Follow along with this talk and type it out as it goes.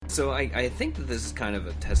So I think that this is kind of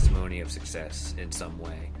a testimony of success in some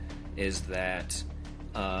way, is that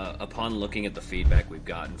upon looking at the feedback we've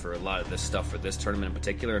gotten for a lot of this stuff for this tournament in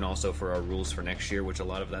particular, and also for our rules for next year, which a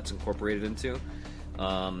lot of that's incorporated into,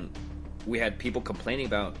 we had people complaining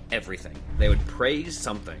about everything. They would praise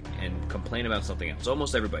something and complain about something else.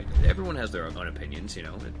 Almost everybody did. Everyone has their own opinions, you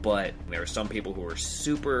know. But there were some people who were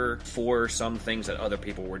super for some things that other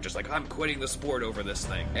people were just like, I'm quitting the sport over this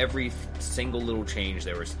thing. Every single little change,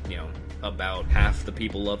 there was, you know, about half the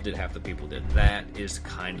people loved it, half the people did. That is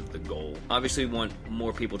kind of the goal. Obviously, we want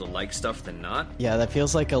more people to like stuff than not. Yeah, that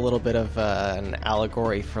feels like a little bit of an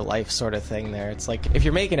allegory for life sort of thing there. It's like, if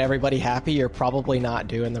you're making everybody happy, you're probably not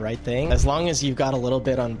doing the right thing. As long as you've got a little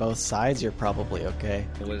bit on both sides, you're probably okay.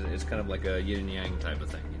 It's kind of like a yin and yang type of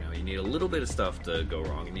thing, you know. You need a little bit of stuff to go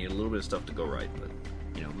wrong, you need a little bit of stuff to go right, but,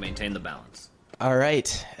 you know, maintain the balance. All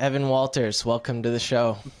right, Evan Walters, welcome to the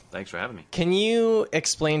show. Thanks for having me. Can you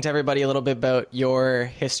explain to everybody a little bit about your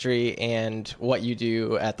history and what you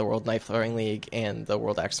do at the World Knife Throwing League and the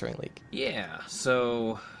World Axe Throwing League? Yeah,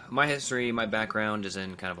 so my history, my background is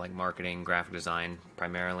in kind of like marketing, graphic design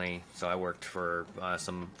primarily. So I worked for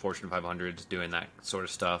some Fortune 500s doing that sort of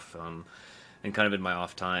stuff, and kind of in my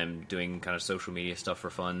off time doing kind of social media stuff for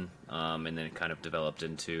fun, and then it kind of developed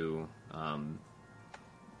into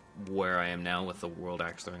where I am now with the World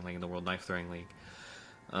Axe Throwing League and the World Knife Throwing League.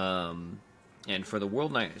 And for the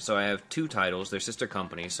World Knife, so I have two titles. They're sister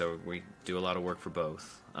companies, so we do a lot of work for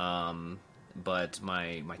both. But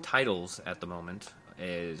my titles at the moment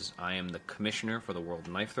is I am the commissioner for the World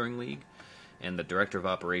Knife Throwing League and the director of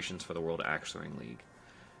operations for the World Axe Throwing League.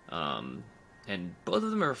 And both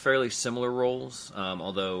of them are fairly similar roles,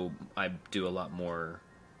 although I do a lot more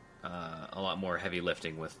heavy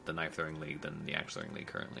lifting with the Knife Throwing League than the Axe Throwing League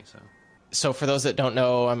currently. So for those that don't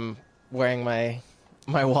know, I'm wearing my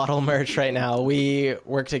Waddle merch right now. We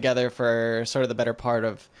worked together for sort of the better part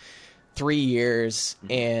of 3 years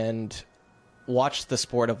and watched the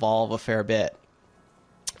sport evolve a fair bit.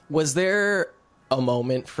 Was there a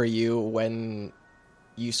moment for you when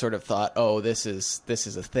you sort of thought, "Oh, this is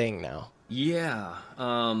a thing now"? Yeah,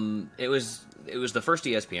 it was the first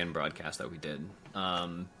ESPN broadcast that we did.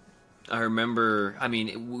 I remember. I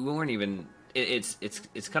mean, we weren't even.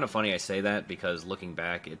 It's kind of funny I say that because looking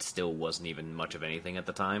back, it still wasn't even much of anything at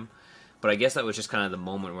the time. But I guess that was just kind of the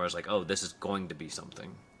moment where I was like, "Oh, this is going to be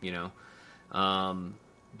something," you know.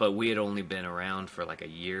 But we had only been around for like a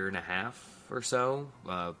year and a half or so,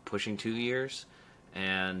 pushing 2 years,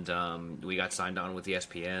 and we got signed on with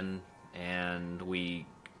ESPN, and we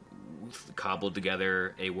cobbled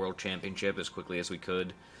together a world championship as quickly as we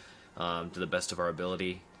could, to the best of our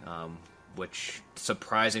ability, which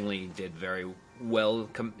surprisingly did very well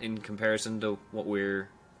in comparison to what we're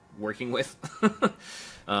working with.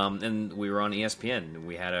 And we were on ESPN.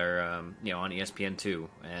 We had our, on ESPN2,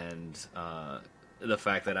 and the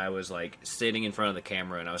fact that I was like sitting in front of the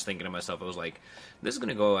camera and I was thinking to myself, I was like, this is going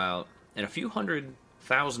to go out and a few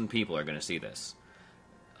 100,000 people are going to see this.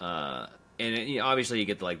 And obviously you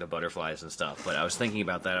get the butterflies and stuff, but I was thinking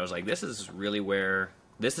about that. I was like, this is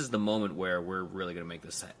the moment where we're really going to make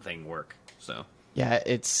this thing work. So yeah,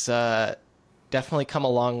 it's definitely come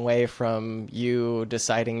a long way from you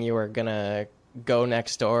deciding you were going to go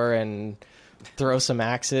next door and throw some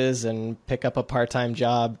axes and pick up a part-time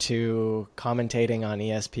job to commentating on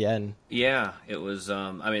ESPN. Yeah, it was,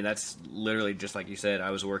 that's literally just like you said.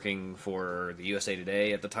 I was working for the USA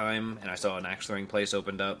Today at the time, and I saw an axe throwing place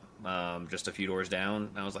opened up just a few doors down.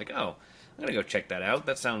 And I was like, oh, I'm going to go check that out.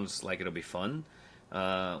 That sounds like it'll be fun.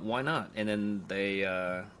 Why not? And then they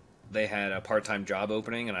had a part-time job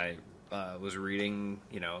opening, and I was reading,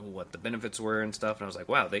 what the benefits were and stuff, and I was like,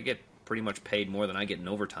 wow, they get pretty much paid more than I get in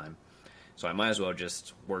overtime. So I might as well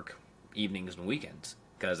just work evenings and weekends,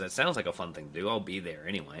 because that sounds like a fun thing to do. I'll be there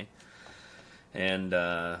anyway. And,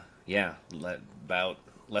 about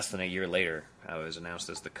less than a year later, I was announced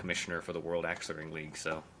as the commissioner for the World Axe Throwing League,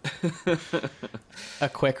 so... A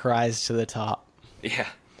quick rise to the top. Yeah.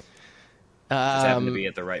 Just happened to be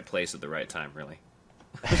at the right place at the right time, really.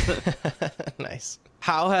 Nice.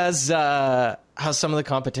 How's some of the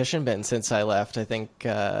competition been since I left? I think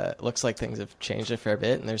looks like things have changed a fair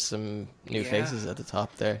bit, and there's some new faces at the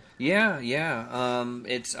top there. Yeah.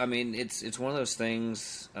 It's one of those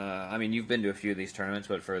things. You've been to a few of these tournaments,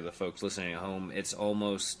 but for the folks listening at home, it's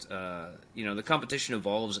almost the competition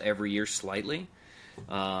evolves every year slightly,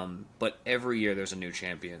 but every year there's a new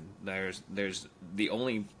champion. There's the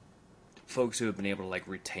only folks who have been able to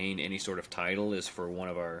retain any sort of title is for one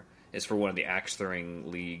of the Axe Throwing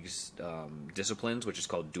League's disciplines, which is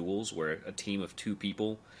called duels, where a team of two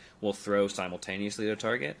people will throw simultaneously at a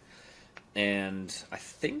target. And I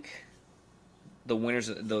think the winners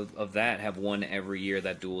of that have won every year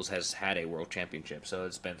that Duels has had a world championship. So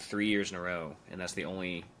it's been 3 years in a row, and that's the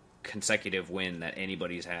only consecutive win that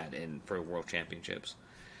anybody's had for world championships.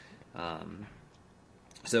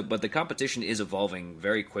 But the competition is evolving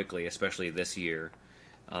very quickly, especially this year.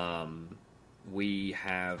 We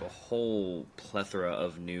have a whole plethora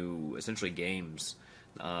of new, essentially, games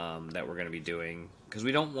that we're going to be doing, because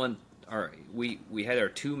we don't want we had our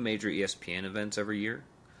 2 major ESPN events every year,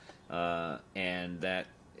 and that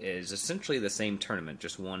is essentially the same tournament,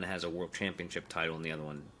 just one has a world championship title and the other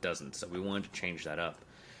one doesn't. So we wanted to change that up.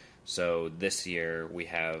 So this year we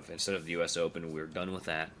have, instead of the U.S. Open, we're done with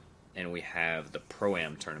that, and we have the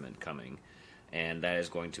Pro-Am tournament coming, and that is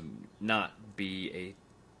going to not be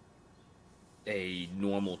a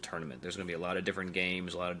normal tournament. There's going to be a lot of different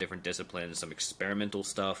games, a lot of different disciplines, some experimental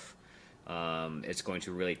stuff. It's going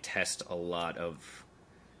to really test a lot of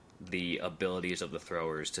the abilities of the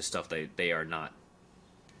throwers to stuff they are not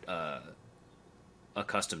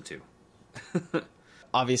accustomed to.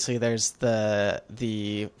 Obviously, there's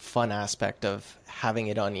the fun aspect of having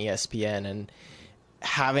it on ESPN and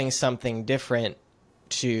having something different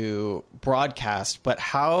to broadcast, but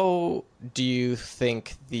how do you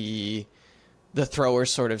think the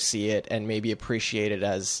throwers sort of see it and maybe appreciate it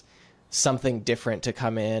as something different to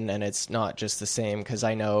come in, and it's not just the same? Because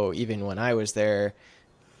I know even when I was there,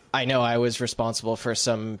 I know I was responsible for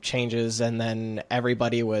some changes, and then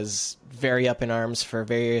everybody was very up in arms for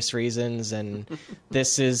various reasons, and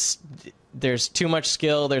there's too much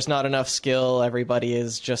skill, there's not enough skill, everybody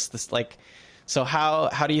is just this, like, so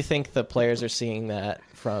how do you think the players are seeing that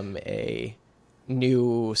from a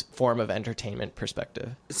new form of entertainment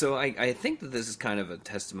perspective? So I think that this is kind of a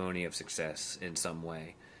testimony of success in some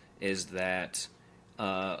way, is that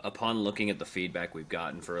upon looking at the feedback we've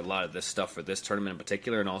gotten for a lot of this stuff for this tournament in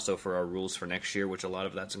particular, and also for our rules for next year, which a lot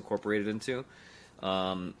of that's incorporated into,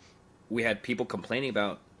 we had people complaining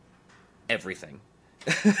about everything.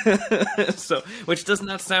 So, which does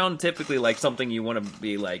not sound typically like something you want to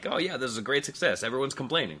be like, oh yeah, this is a great success, everyone's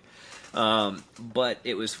complaining. But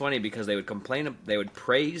it was funny because they would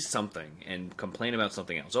praise something and complain about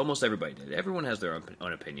something else. Almost everybody did. Everyone has their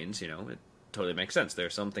own opinions, you know, it totally makes sense. There are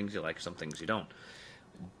some things you like, some things you don't.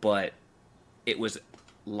 But it was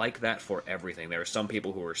like that for everything. There were some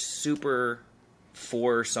people who were super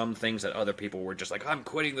for some things that other people were just like, I'm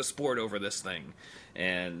quitting the sport over this thing,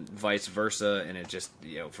 and vice versa. And it just,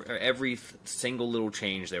 you know, for every single little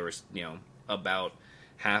change, there was, you know, about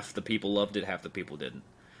half the people loved it, half the people didn't.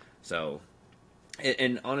 So,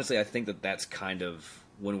 and honestly, I think that that's kind of,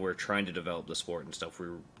 when we're trying to develop the sport and stuff,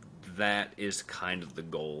 that is kind of the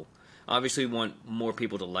goal. Obviously, we want more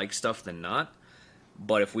people to like stuff than not,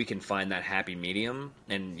 but if we can find that happy medium,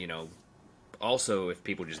 and, you know, also if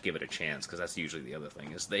people just give it a chance, because that's usually the other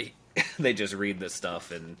thing, is they just read this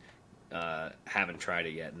stuff and haven't tried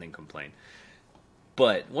it yet and then complain.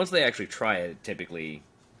 But once they actually try it, typically,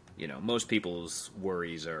 you know, most people's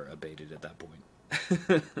worries are abated at that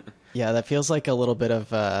point. Yeah, that feels like a little bit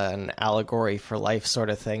of an allegory for life sort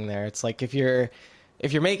of thing there. It's like if you're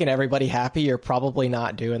making everybody happy, you're probably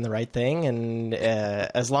not doing the right thing, and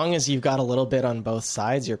as long as you've got a little bit on both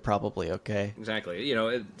sides, you're probably okay. Exactly. You know,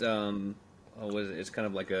 it's kind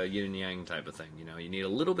of like a yin and yang type of thing. You know, you need a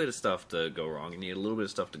little bit of stuff to go wrong, you need a little bit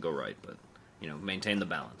of stuff to go right, but, you know, maintain the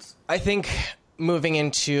balance. I think moving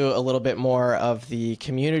into a little bit more of the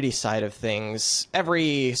community side of things,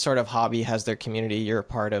 every sort of hobby has their community. You're a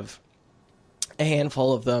part of a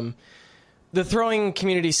handful of them. The throwing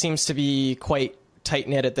community seems to be quite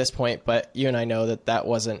tight-knit at this point, but you and I know that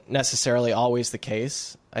wasn't necessarily always the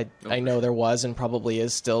case. I know there was and probably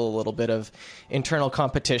is still a little bit of internal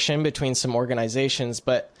competition between some organizations,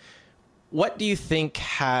 but what do you think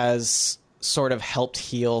has sort of helped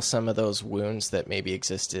heal some of those wounds that maybe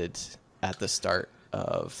existed at the start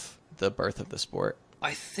of the birth of the sport?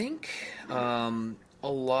 I think a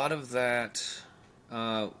lot of that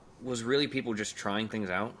was really people just trying things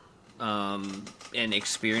out. And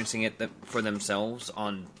experiencing it for themselves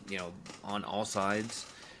on all sides.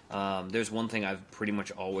 There's one thing I've pretty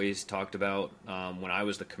much always talked about when I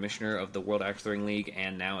was the commissioner of the World Axe Throwing League,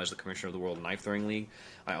 and now as the commissioner of the World Knife Throwing League.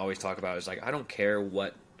 I always talk about is like, I don't care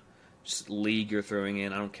what league you're throwing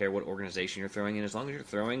in, I don't care what organization you're throwing in. As long as you're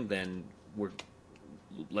throwing, then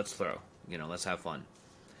let's throw. You know, let's have fun.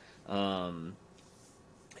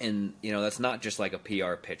 And, you know, that's not just like a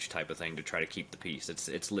PR pitch type of thing to try to keep the peace.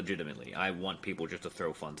 It's legitimately, I want people just to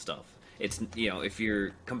throw fun stuff. It's, you know, if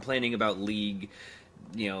you're complaining about league,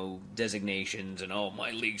 you know, designations and, oh, my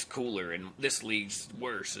league's cooler and this league's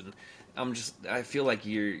worse, and I feel like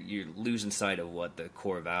you're losing sight of what the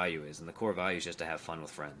core value is, and the core value is just to have fun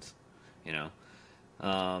with friends, you know.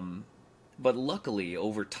 But luckily,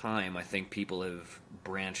 over time, I think people have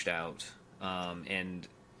branched out, and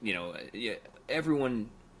everyone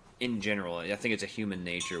in general. I think it's a human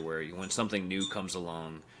nature where when something new comes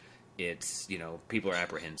along, it's people are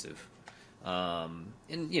apprehensive, and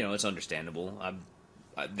it's understandable.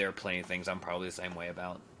 There are plenty of things I'm probably the same way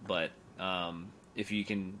about, but if you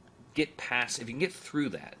can if you can get through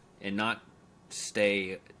that and not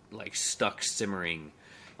stay like stuck simmering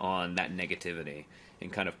on that negativity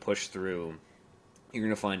and kind of push through, you're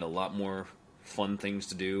going to find a lot more fun things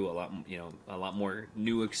to do, a lot more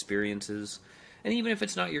new experiences. And even if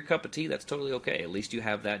it's not your cup of tea, that's totally okay. At least you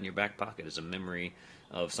have that in your back pocket as a memory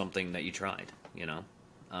of something that you tried,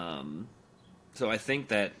 So I think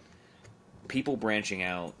that people branching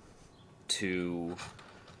out to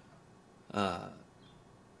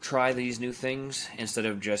try these new things instead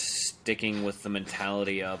of just sticking with the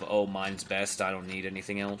mentality of, oh, mine's best, I don't need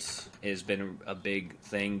anything else, has been a big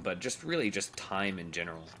thing. But just really just time in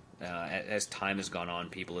general. As time has gone on,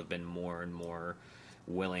 people have been more and more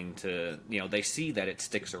willing to, they see that it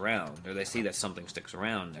sticks around, or they see that something sticks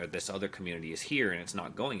around, or this other community is here and it's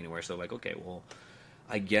not going anywhere. So like, okay, well,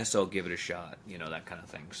 I guess I'll give it a shot, that kind of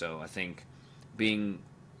thing. So I think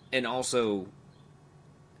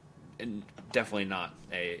and definitely not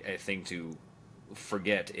a thing to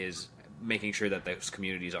forget is making sure that those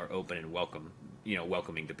communities are open and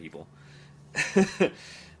welcoming to people.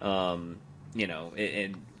 And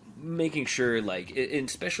making sure, and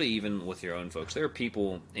especially even with your own folks, there are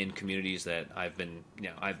people in communities that I've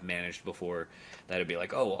managed before that would be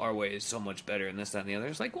like, oh, our way is so much better and this, that, and the other.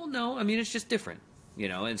 It's like, well, no, I mean, it's just different,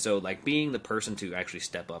 and so like being the person to actually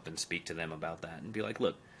step up and speak to them about that and be like,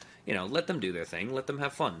 look, let them do their thing. Let them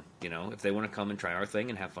have fun. If they want to come and try our thing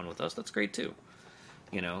and have fun with us, that's great too.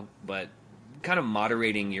 But kind of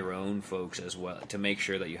moderating your own folks as well to make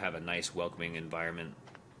sure that you have a nice, welcoming environment,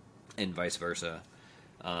 and vice versa.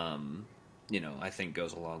 I think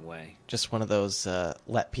goes a long way. Just one of those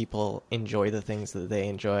let people enjoy the things that they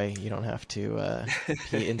enjoy. You don't have to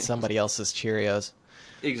be in somebody else's Cheerios.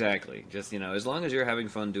 Exactly. Just as long as you're having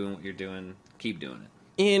fun doing what you're doing, keep doing it.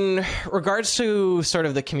 In regards to sort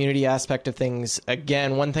of the community aspect of things,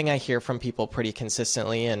 again, one thing I hear from people pretty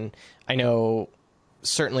consistently, and I know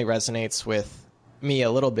certainly resonates with me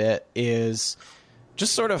a little bit, is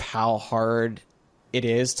just sort of how hard it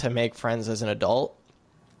is to make friends as an adult.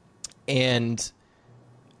 And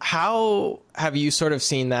how have you sort of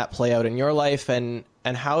seen that play out in your life, and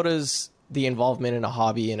how does the involvement in a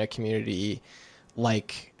hobby in a community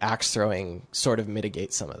like axe throwing sort of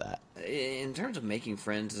mitigate some of that? In terms of making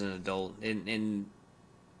friends as an adult, and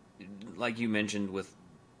like you mentioned, with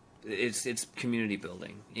it's community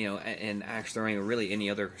building, and axe throwing, or really any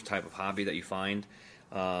other type of hobby that you find,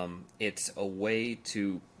 it's a way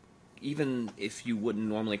to, even if you wouldn't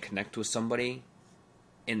normally connect with somebody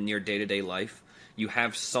in your day-to-day life, you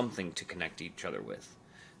have something to connect each other with.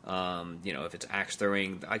 If it's axe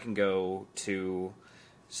throwing, I can go to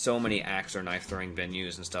so many axe or knife throwing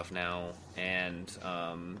venues and stuff now, and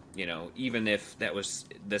even if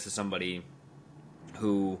this is somebody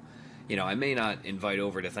who I may not invite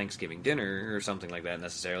over to Thanksgiving dinner or something like that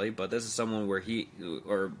necessarily, but this is someone where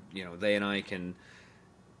they and I can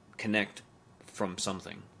connect from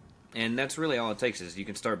something, and that's really all it takes. Is you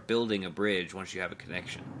can start building a bridge once you have a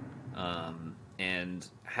connection, and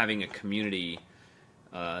having a community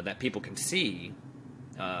that people can see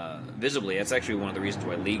visibly. That's actually one of the reasons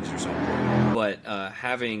why leagues are so important. But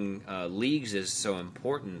having leagues is so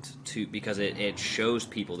important because it shows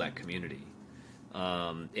people that community.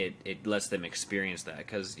 It lets them experience that,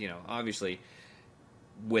 because obviously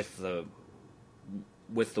with the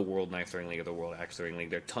World Knife Throwing League or the World Axe Throwing League,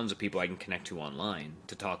 there are tons of people I can connect to online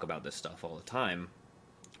to talk about this stuff all the time.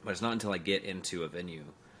 But it's not until I get into a venue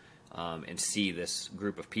and see this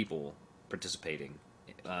group of people participating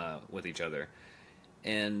with each other.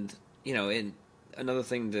 And, and another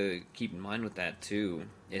thing to keep in mind with that, too,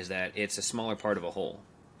 is that it's a smaller part of a whole.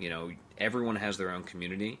 Everyone has their own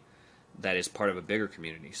community that is part of a bigger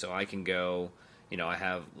community. So I can go, I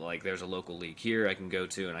have, there's a local league here I can go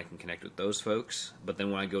to, and I can connect with those folks. But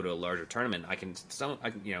then when I go to a larger tournament,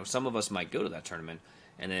 some of us might go to that tournament,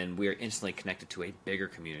 and then we are instantly connected to a bigger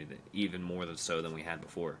community, even more so than we had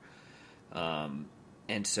before.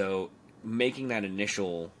 And so making that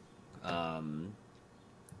initial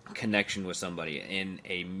connection with somebody in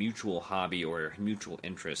a mutual hobby or a mutual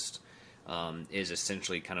interest is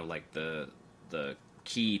essentially kind of like the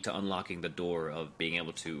key to unlocking the door of being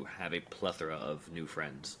able to have a plethora of new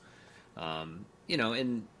friends. And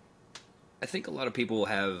I think a lot of people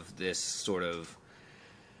have this sort of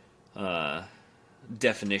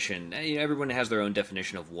definition. You know, everyone has their own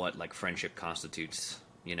definition of what like friendship constitutes.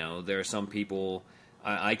 You know, there are some people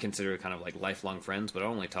I consider kind of like lifelong friends, but I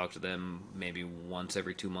only talk to them maybe once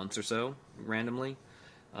every 2 months or so, randomly.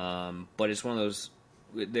 But it's one of those.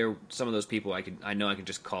 There, some of those people I know I can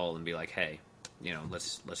just call and be like, hey, you know,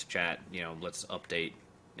 let's chat. You know, let's update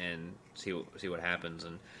and see what happens.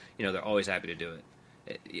 And you know, they're always happy to do it.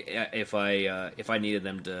 If I needed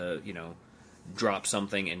them to, you know, drop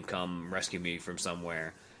something and come rescue me from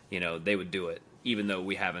somewhere, you know, they would do it, even though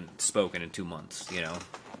we haven't spoken in 2 months, you know.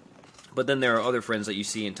 But then there are other friends that you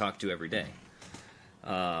see and talk to every day.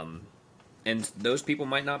 And those people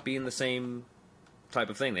might not be in the same type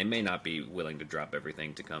of thing. They may not be willing to drop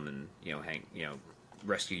everything to come and, you know,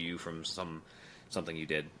 rescue you from something you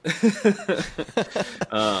did.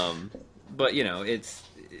 But, you know, it's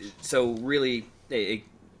so really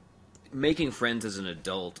making friends as an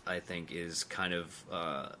adult, I think, is kind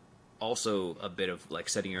of also a bit of like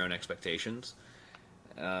setting your own expectations.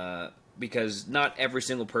 Because not every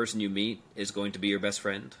single person you meet is going to be your best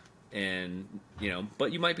friend, and you know,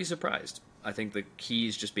 but you might be surprised. I think the key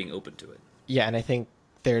is just being open to it. Yeah, and I think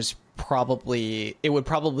it would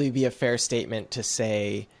probably be a fair statement to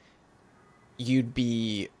say you'd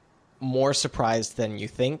be more surprised than you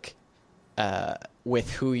think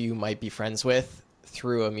with who you might be friends with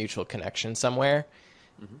through a mutual connection somewhere.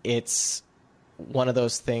 Mm-hmm. It's one of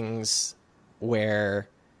those things where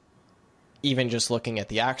even just looking at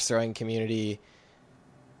the axe throwing community,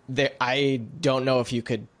 I don't know if you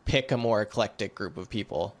could pick a more eclectic group of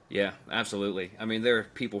people. Yeah, absolutely. I mean, there are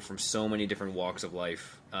people from so many different walks of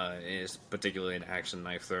life, particularly in axe and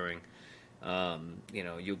knife throwing. You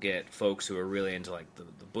know, you'll get folks who are really into like the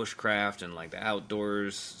bushcraft and like the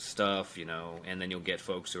outdoors stuff, you know, and then you'll get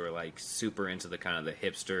folks who are like super into the kind of the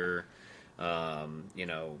hipster, you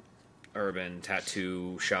know, urban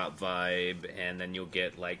tattoo shop vibe, and then you'll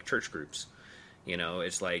get like church groups. You know,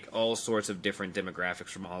 it's like all sorts of different demographics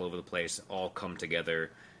from all over the place all come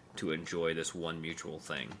together to enjoy this one mutual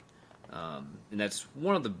thing. And that's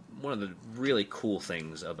one of the really cool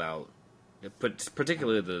things about,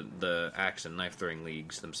 particularly the axe and knife throwing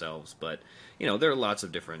leagues themselves. But you know, there are lots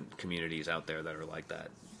of different communities out there that are like that.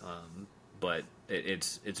 But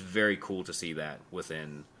it's very cool to see that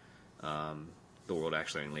within the World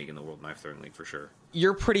Axe Throwing League and the World Knife Throwing League for sure.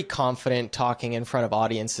 You're pretty confident talking in front of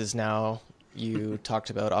audiences now. You talked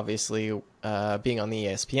about, obviously, being on the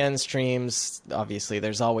ESPN streams. Obviously,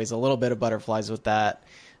 there's always a little bit of butterflies with that.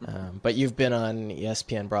 But you've been on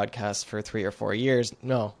ESPN broadcasts for 3 or 4 years.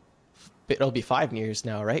 No, it'll be 5 years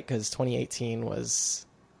now, right? Because 2018 was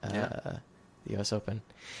the U.S. Open.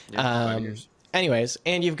 Yeah, 5 years. Anyways,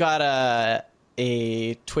 and you've got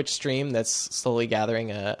a Twitch stream that's slowly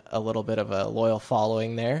gathering a little bit of a loyal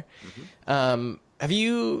following there. Mm-hmm. Have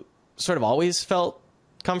you sort of always felt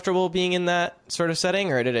comfortable being in that sort of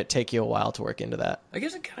setting, or did it take you a while to work into that? I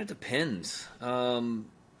guess it kind of depends.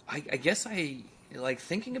 I guess I like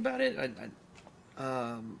thinking about it.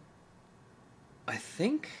 I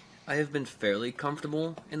think I have been fairly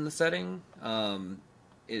comfortable in the setting.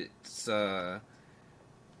 It's I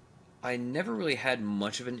never really had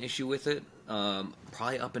much of an issue with it.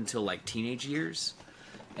 Probably up until like teenage years,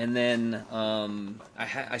 and then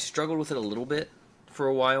I struggled with it a little bit for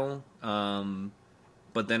a while.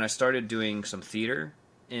 But then I started doing some theater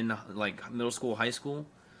in like middle school, high school,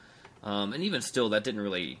 and even still, that didn't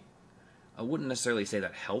really. I wouldn't necessarily say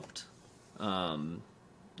that helped.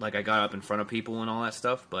 Like I got up in front of people and all that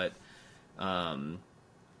stuff, but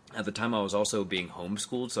at the time I was also being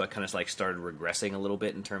homeschooled, so I kind of like started regressing a little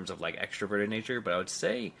bit in terms of like extroverted nature. But I would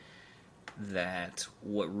say that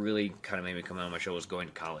what really kind of made me come out of my shell was going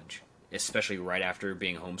to college, especially right after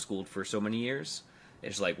being homeschooled for so many years.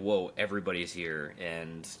 It's like, whoa, everybody's here,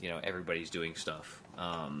 and you know, everybody's doing stuff.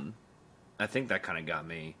 I think that kind of got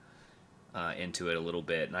me into it a little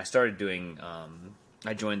bit, and I started doing.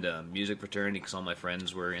 I joined a music fraternity because all my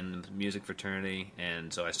friends were in the music fraternity,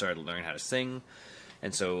 and so I started to learn how to sing.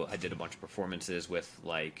 And so I did a bunch of performances with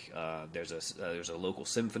like there's a local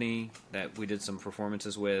symphony that we did some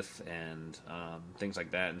performances with, and things like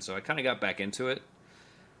that. And so I kind of got back into it.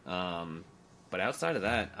 But outside of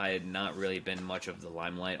that, I had not really been much of the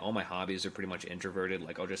limelight. All my hobbies are pretty much introverted.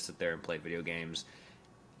 Like, I'll just sit there and play video games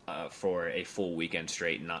for a full weekend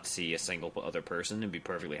straight and not see a single other person and be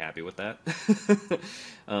perfectly happy with that.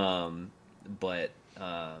 But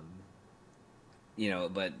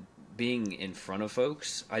being in front of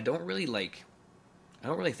folks, I don't really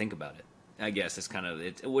think about it. I guess it's kind of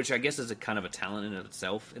it, which I guess is a kind of a talent in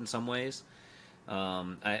itself in some ways.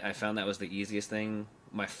 I found that was the easiest thing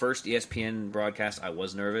my first ESPN broadcast, I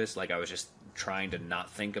was nervous. Like, I was just trying to not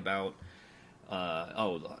think about,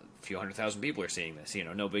 a few 100,000 people are seeing this.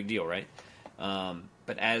 No big deal, right?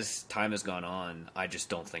 But as time has gone on, I just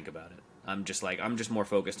don't think about it. I'm just more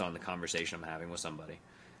focused on the conversation I'm having with somebody.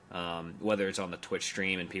 Whether it's on the Twitch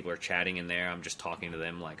stream and people are chatting in there, I'm just talking to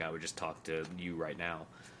them like I would just talk to you right now.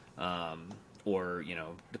 Or,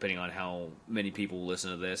 depending on how many people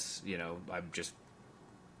listen to this, I just,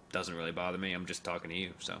 doesn't really bother me. I'm just talking to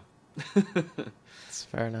you, so. That's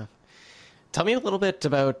fair enough. Tell me a little bit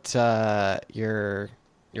about your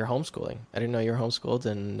homeschooling. I didn't know you were homeschooled,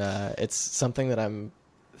 and it's something that I'm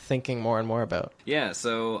thinking more and more about. Yeah,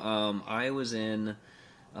 so I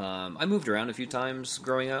moved around a few times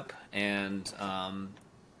growing up, and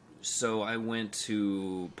so I went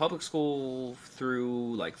to public school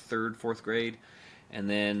through like 3rd, 4th grade, and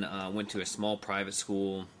then went to a small private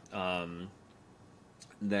school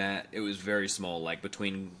that it was very small, like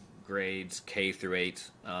between grades K through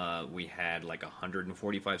 8, we had like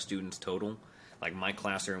 145 students total. Like my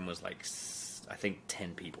classroom was like, I think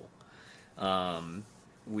 10 people.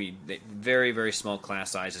 Very, very small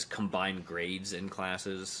class sizes, combined grades in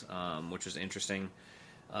classes, which was interesting.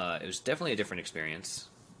 It was definitely a different experience.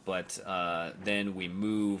 But then we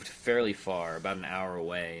moved fairly far, about an hour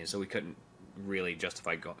away, so we couldn't really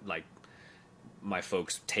justify my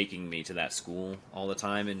folks taking me to that school all the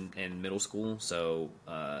time in middle school. So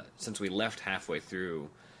since we left halfway through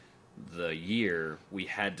the year, we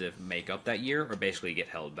had to make up that year or basically get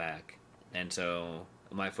held back. And so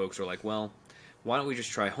my folks were like, well, why don't we just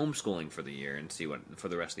try homeschooling for the year and for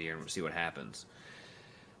the rest of the year and see what happens.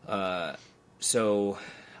 So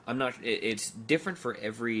I'm not. It's different for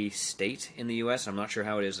every state in the U.S. I'm not sure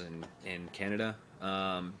how it is in Canada,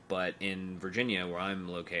 but in Virginia, where I'm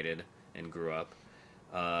located and grew up,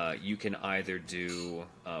 you can either do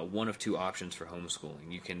one of two options for homeschooling.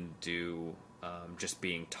 You can do just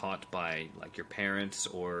being taught by like your parents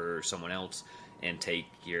or someone else, and take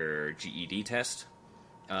your GED test,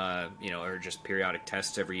 or just periodic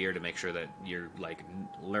tests every year to make sure that you're like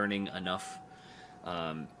learning enough,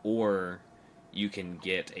 or you can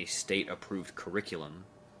get a state-approved curriculum,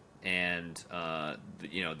 and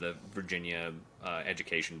the Virginia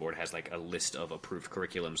Education Board has like a list of approved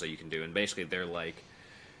curriculums that you can do, and basically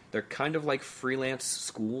they're kind of like freelance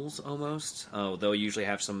schools almost. They'll usually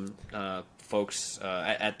have some folks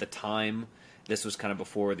at the time. This was kind of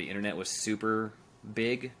before the internet was super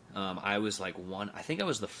big. I was like I think I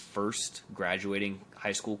was the first graduating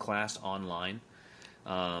high school class online.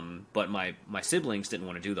 But my siblings didn't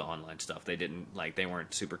want to do the online stuff. They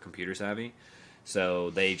weren't super computer savvy. So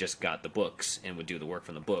they just got the books and would do the work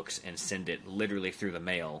from the books and send it literally through the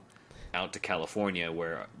mail out to California,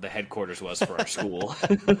 where the headquarters was for our school.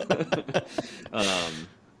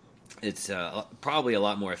 It's probably a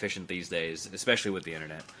lot more efficient these days, especially with the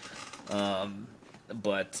internet.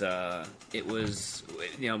 But it was,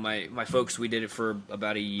 my folks, we did it for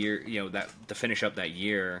about a year, to finish up that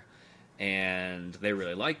year, and they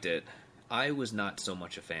really liked it. I was not so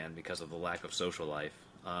much a fan because of the lack of social life.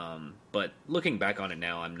 But looking back on it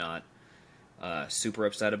now, I'm not super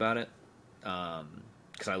upset about it,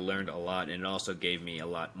 because I learned a lot, and it also gave me a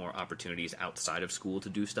lot more opportunities outside of school to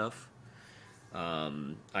do stuff.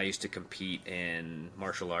 I used to compete in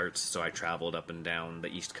martial arts, so I traveled up and down the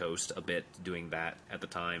East Coast a bit doing that at the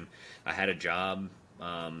time. I had a job.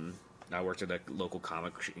 I worked at a local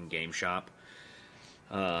comic and game shop.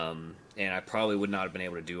 And I probably would not have been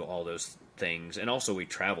able to do all those things. And also we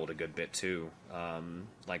traveled a good bit too,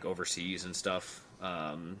 like overseas and stuff.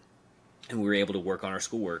 And we were able to work on our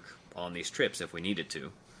schoolwork on these trips if we needed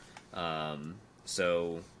to.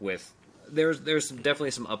 So there's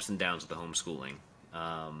definitely some ups and downs with the homeschooling.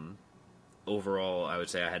 Overall, I would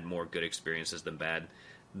say I had more good experiences than bad.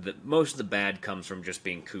 Most of the bad comes from just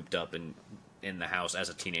being cooped up in the house as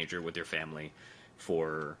a teenager with your family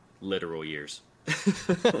for literal years.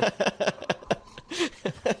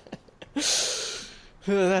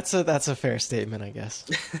 That's a fair statement, I guess.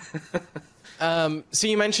 So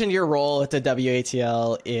you mentioned your role at the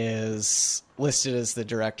WATL is listed as the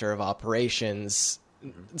director of operations.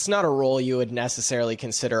 It's not a role you would necessarily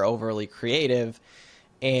consider overly creative,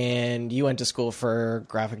 and you went to school for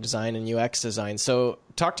graphic design and UX design. So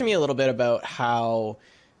talk to me a little bit about how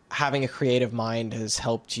having a creative mind has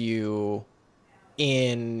helped you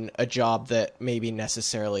in a job that maybe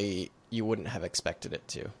necessarily you wouldn't have expected it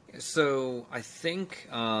to. So I think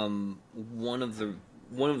one of the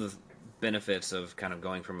benefits of kind of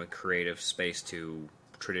going from a creative space to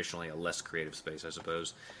traditionally a less creative space, I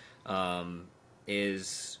suppose,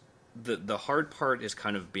 is the hard part is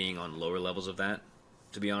kind of being on lower levels of that.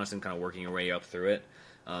 to be honest, and kind of working your way up through it,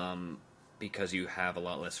 because you have a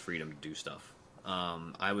lot less freedom to do stuff.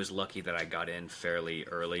 I was lucky that I got in fairly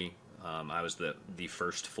early. I was the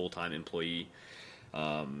first full-time employee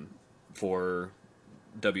for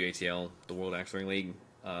WATL, the World Axe Throwing League.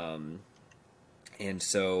 And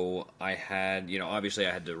so I had, obviously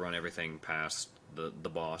I had to run everything past the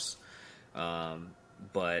boss.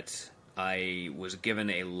 But I was given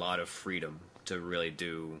a lot of freedom to really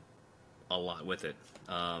do a lot with it.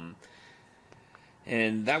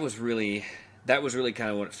 And that was really kind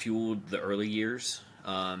of what fueled the early years.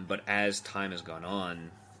 But as time has gone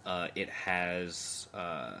on,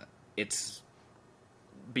 it's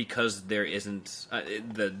because there isn't,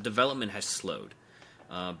 the development has slowed,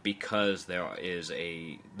 because there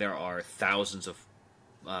are thousands of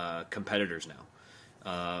competitors now.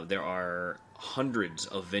 There are hundreds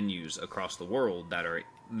of venues across the world that are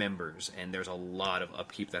members, and there's a lot of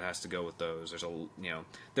upkeep that has to go with those.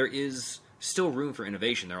 There is still room for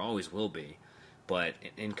innovation. There always will be, but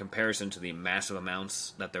in comparison to the massive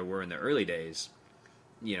amounts that there were in the early days,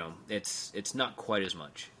 it's not quite as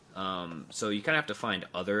much. So you kind of have to find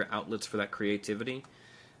other outlets for that creativity.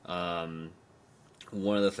 One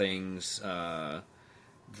of the things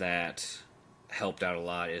that helped out a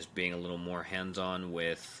lot is being a little more hands-on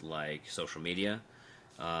with like social media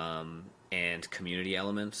and community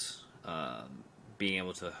elements. Being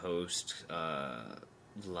able to host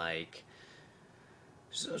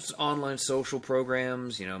online social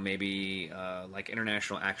programs, maybe like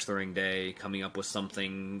International Axe Throwing Day, coming up with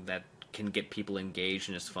something that can get people engaged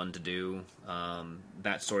and is fun to do.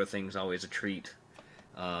 That sort of thing is always a treat.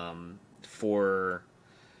 For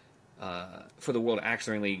the World Axe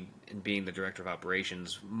Throwing League, and being the director of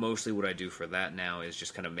operations, mostly what I do for that now is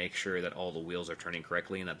just kind of make sure that all the wheels are turning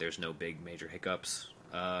correctly and that there's no big major hiccups.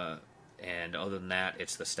 And other than that,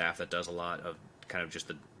 it's the staff that does a lot of kind of just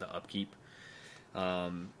the upkeep.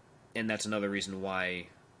 And that's another reason why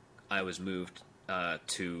I was moved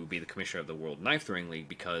to be the commissioner of the World Knife Throwing League,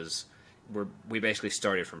 because we basically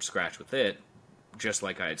started from scratch with it, just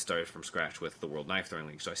like I had started from scratch with the World Knife Throwing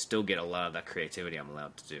League. So I still get a lot of that creativity I'm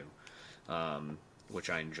allowed to do, which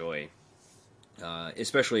I enjoy.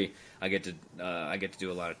 Especially, I get to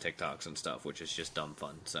do a lot of TikToks and stuff, which is just dumb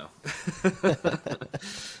fun. So,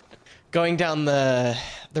 going down the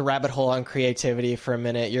rabbit hole on creativity for a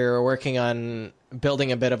minute, you're working on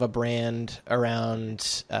building a bit of a brand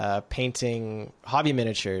around painting hobby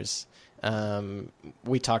miniatures.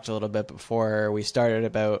 We talked a little bit before we started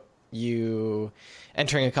about you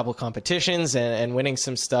entering a couple competitions and winning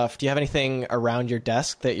some stuff. Do you have anything around your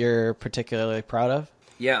desk that you're particularly proud of?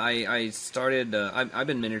 Yeah, I started, I've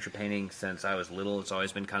been miniature painting since I was little. It's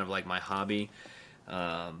always been kind of like my hobby.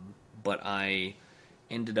 But I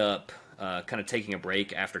ended up kind of taking a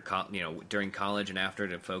break after, during college and after,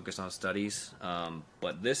 to focus on studies.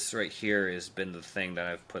 But this right here has been the thing that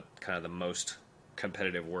I've put kind of the most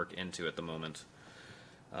competitive work into at the moment.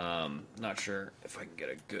 Not sure if I can get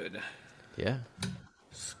a good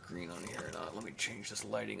screen on here or not. Let me change this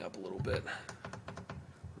lighting up a little bit.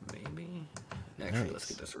 Maybe. Actually, Let's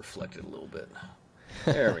get this reflected a little bit.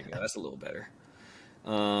 There we go. That's a little better.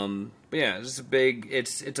 But yeah,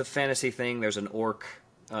 it's a fantasy thing. There's an orc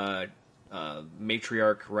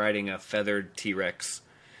matriarch riding a feathered T-Rex.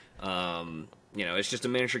 It's just a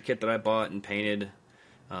miniature kit that I bought and painted.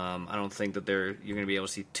 I don't think that you're going to be able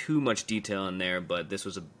to see too much detail in there, but this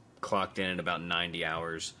was clocked in at about 90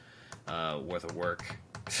 hours worth of work.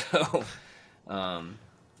 So,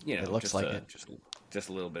 it looks like just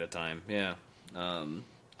a little bit of time. Yeah.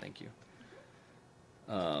 Thank you.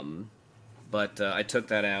 But I took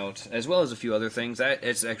that out, as well as a few other things.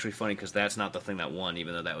 It's actually funny because that's not the thing that won,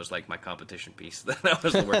 even though that was like my competition piece that I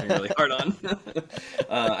was working really hard on.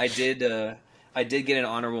 I did get an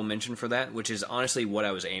honorable mention for that, which is honestly what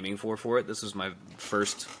I was aiming for it. This was my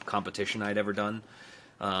first competition I'd ever done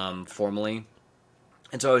formally.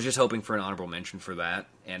 And so I was just hoping for an honorable mention for that,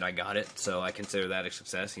 and I got it. So I consider that a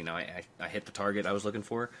success. I hit the target I was looking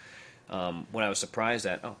for. What I was surprised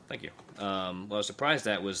at, thank you. What I was surprised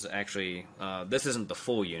at was actually, this isn't the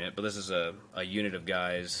full unit, but this is a unit of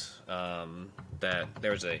guys that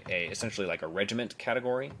there's essentially like a regiment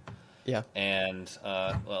category. Yeah. And, it's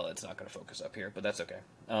not going to focus up here, but that's okay.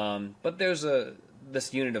 But there's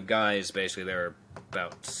this unit of guys, basically there are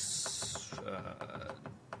about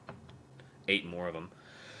 8 more of them.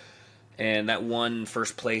 And that won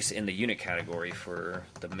first place in the unit category for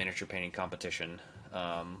the miniature painting competition,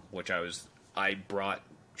 which I brought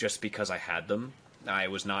just because I had them. I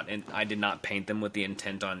did not paint them with the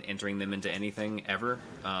intent on entering them into anything ever,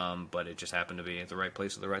 but it just happened to be at the right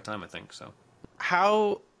place at the right time, I think. So,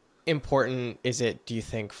 how important is it, do you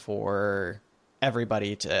think, for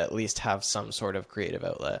everybody to at least have some sort of creative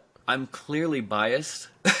outlet? I'm clearly biased,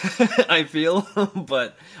 I feel,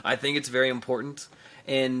 but I think it's very important.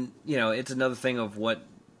 And, it's another thing of what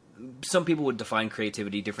some people would define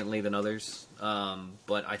creativity differently than others.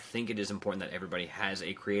 But I think it is important that everybody has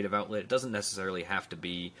a creative outlet. It doesn't necessarily have to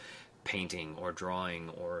be painting or drawing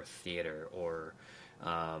or theater or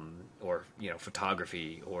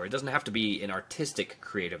photography, or it doesn't have to be an artistic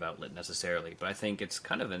creative outlet necessarily. But I think it's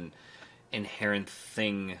kind of an inherent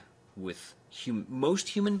thing with most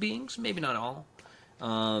human beings, maybe not all,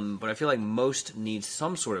 but I feel like most need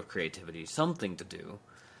some sort of creativity, something to do.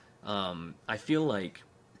 I feel like,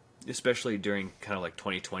 especially during kind of like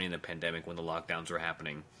 2020 and the pandemic when the lockdowns were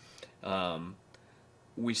happening,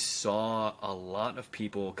 we saw a lot of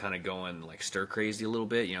people kind of going like stir crazy a little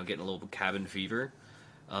bit, getting a little cabin fever.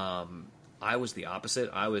 I was the opposite.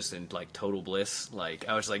 I was in like total bliss. Like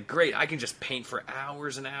I was like, great, I can just paint for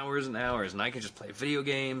hours and hours and hours, and I can just play video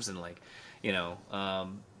games and like,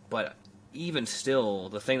 but even still,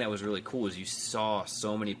 the thing that was really cool is you saw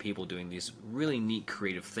so many people doing these really neat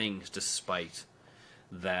creative things despite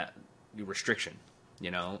that restriction,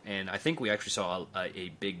 and I think we actually saw a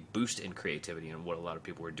big boost in creativity in what a lot of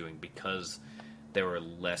people were doing because there were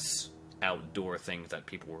less outdoor things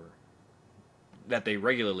that they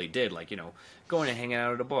regularly did, like, going and hanging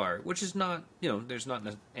out at a bar, which is not, there's not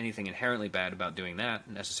anything inherently bad about doing that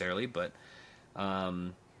necessarily, but,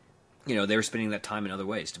 they were spending that time in other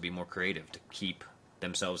ways to be more creative, to keep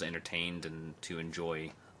themselves entertained and to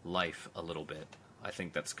enjoy life a little bit. I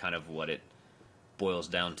think that's kind of what it boils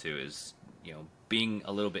down to is, being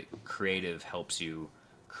a little bit creative helps you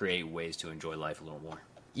create ways to enjoy life a little more.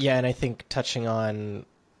 Yeah, and I think touching on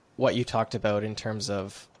what you talked about in terms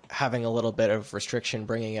of having a little bit of restriction,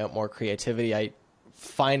 bringing out more creativity, I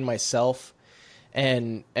find myself,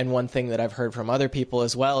 and one thing that I've heard from other people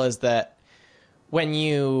as well is that when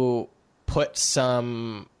you put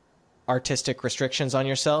some artistic restrictions on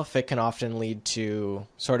yourself, it can often lead to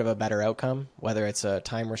sort of a better outcome, whether it's a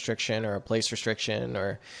time restriction or a place restriction,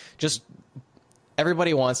 or just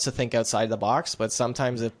everybody wants to think outside the box, but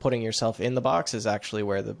sometimes if putting yourself in the box is actually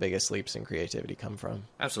where the biggest leaps in creativity come from.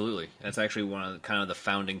 Absolutely. That's actually one of the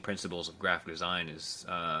founding principles of graphic design is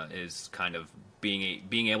kind of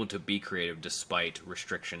being able to be creative despite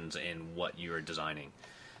restrictions in what you're designing.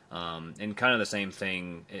 And kind of the same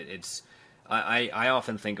thing, I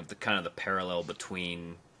often think of the kind of the parallel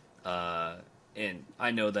between, and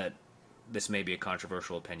I know that this may be a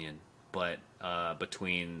controversial opinion, but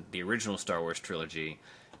between the original Star Wars trilogy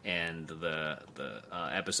and the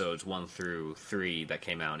episodes 1 through 3 that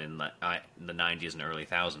came out in the 90s and early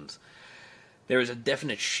thousands, there was a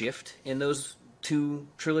definite shift in those two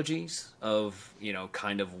trilogies of,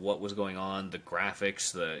 kind of what was going on, the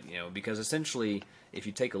graphics, because essentially, if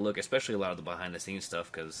you take a look, especially a lot of the behind-the-scenes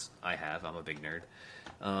stuff, because I'm a big nerd,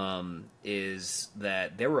 is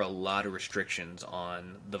that there were a lot of restrictions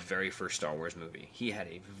on the very first Star Wars movie. He had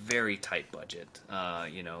a very tight budget.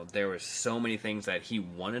 There were so many things that he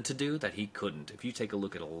wanted to do that he couldn't. If you take a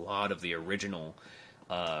look at a lot of the original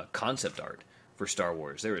concept art for Star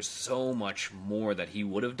Wars, there is so much more that he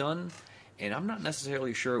would have done, and I'm not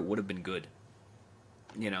necessarily sure it would have been good.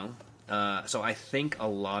 So I think a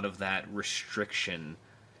lot of that restriction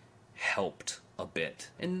helped a bit.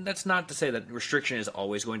 And that's not to say that restriction is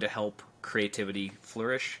always going to help creativity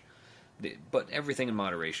flourish, but everything in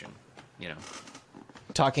moderation,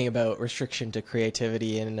 Talking about restriction to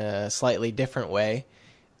creativity in a slightly different way,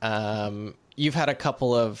 you've had a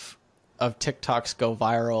couple of TikToks go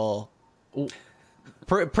viral,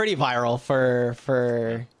 pretty viral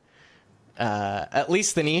for at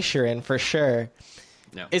least the niche you're in, for sure.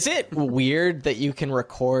 No. Is it weird that you can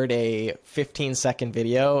record a 15-second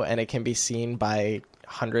video and it can be seen by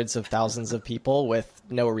hundreds of thousands of people with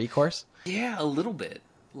no recourse? Yeah, a little bit.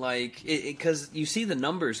 Like, because you see the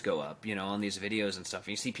numbers go up, on these videos and stuff. And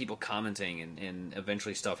you see people commenting, and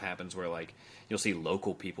eventually stuff happens where, like, you'll see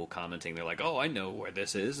local people commenting. They're like, oh, I know where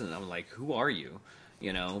this is. And I'm like, who are you?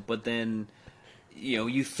 But then,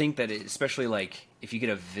 you think that, especially, like, if you get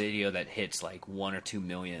a video that hits, like, 1 or 2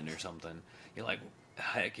 million or something, you're like,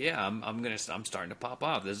 heck yeah, I'm starting to pop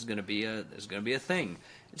off. This is gonna be a thing.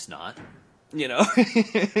 It's not,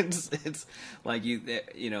 it's like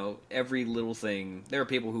every little thing. There are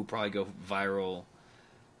people who probably go viral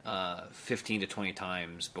 15 to 20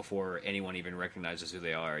 times before anyone even recognizes who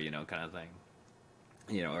they are, kind of thing,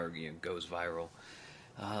 or goes viral.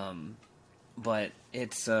 But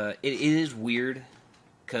it is weird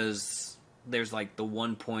because there's like the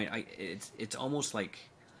one point it's almost like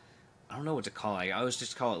I don't know what to call it. I always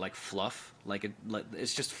just call it like fluff. Like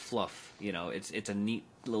it's just fluff. You know, it's a neat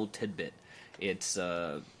little tidbit. It's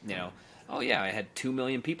you know, oh yeah, I had 2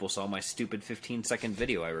 million people saw my stupid 15-second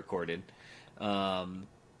video I recorded.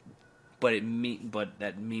 But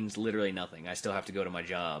that means literally nothing. I still have to go to my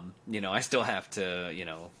job. You know, I still have to, you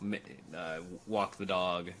know, walk the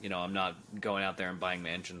dog. You know, I'm not going out there and buying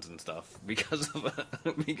mansions and stuff because of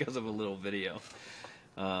because of a little video.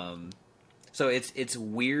 So it's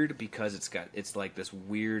weird because it's like this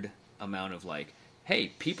weird amount of like,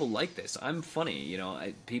 hey, people like this. I'm funny. You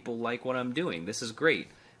know, people like what I'm doing. This is great.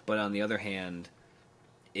 But on the other hand,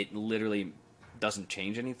 it literally doesn't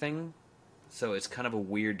change anything. So it's kind of a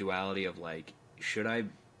weird duality of like,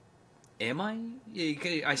 am I?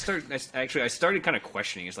 I started kind of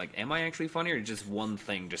questioning. It's like, am I actually funny, or just one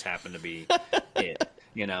thing just happened to be it?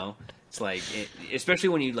 You know, it's like, especially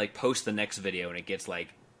when you like post the next video and it gets like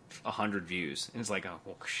 100 views, and it's like, oh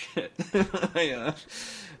well, shit.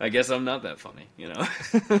 I guess I'm not that funny, you know.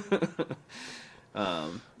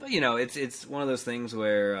 But you know, it's one of those things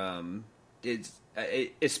where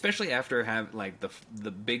especially after having like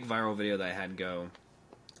the big viral video that I had go,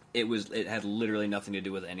 it had literally nothing to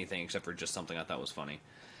do with anything except for just something I thought was funny,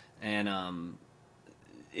 and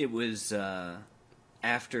it was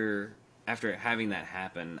after having that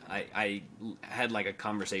happen, I had like a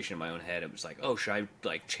conversation in my own head. It was like, oh, should I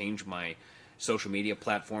like change my social media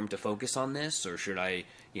platform to focus on this, or should I,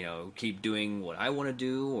 you know, keep doing what I want to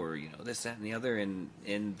do, or, you know, this, that, and the other. And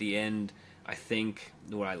in the end, I think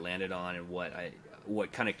what I landed on and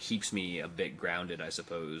what kind of keeps me a bit grounded, I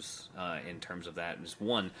suppose, in terms of that is,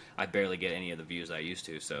 one, I barely get any of the views I used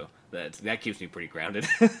to, so that keeps me pretty grounded.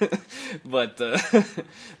 But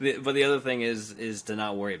the other thing is to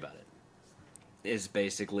not worry about it. Is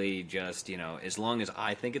basically just, you know, as long as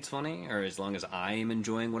I think it's funny, or as long as I am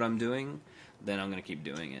enjoying what I'm doing, then I'm going to keep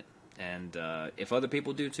doing it. And if other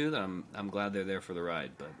people do too, then I'm glad they're there for the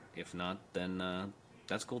ride. But if not, then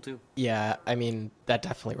that's cool too. Yeah, I mean, that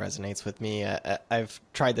definitely resonates with me. I've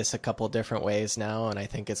tried this a couple different ways now, and I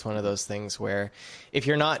think it's one of those things where if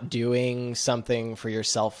you're not doing something for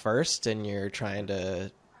yourself first and you're trying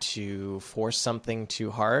to force something too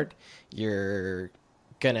hard, you're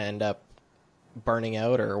going to end up burning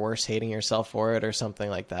out, or worse, hating yourself for it, or something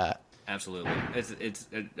like that. Absolutely. It's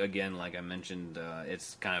again, like I mentioned,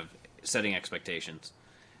 it's kind of setting expectations.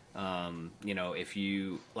 You know, if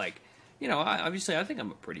you like, you know, obviously I think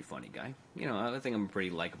I'm a pretty funny guy. You know, I think I'm a pretty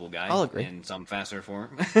likable guy. I'll agree. In some facet or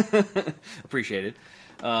form. Appreciate it.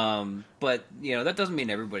 But, you know, that doesn't mean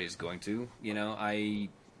everybody's going to. You know,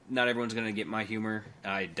 not everyone's going to get my humor.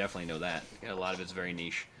 I definitely know that. A lot of it's very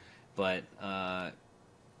niche. But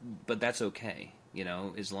that's okay, you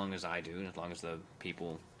know, as long as I do, and as long as the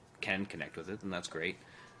people can connect with it, then that's great.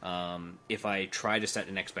 If I try to set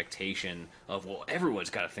an expectation of, well, everyone's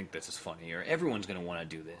got to think this is funny, or everyone's going to want to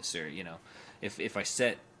do this, or, you know, if I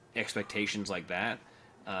set expectations like that,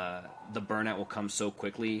 the burnout will come so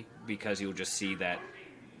quickly, because you'll just see that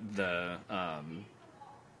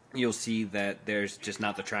you'll see that there's just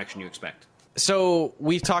not the traction you expect. So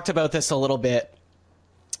we've talked about this a little bit,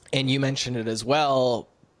 and you mentioned it as well,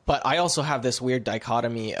 but I also have this weird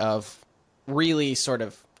dichotomy of really sort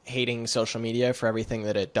of hating social media for everything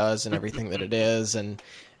that it does and everything that it is, and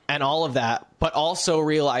all of that, but also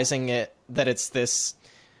realizing that it's this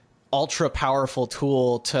ultra powerful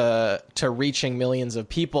tool to reaching millions of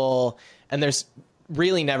people. And there's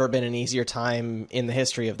really never been an easier time in the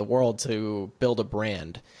history of the world to build a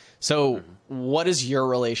brand. So what is your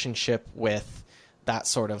relationship with that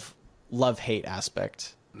sort of love-hate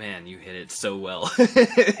aspect? Man, you hit it so well.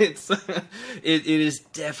 It is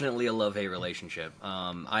definitely a love-hate relationship.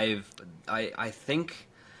 I think,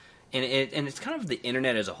 and it's kind of the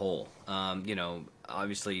internet as a whole. You know,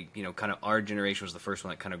 obviously, you know, kind of our generation was the first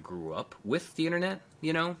one that kind of grew up with the internet.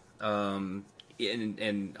 You know, and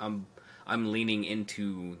I'm leaning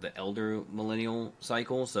into the elder millennial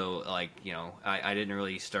cycle. So, like, you know, I didn't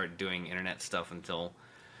really start doing internet stuff until,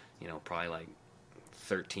 you know, probably like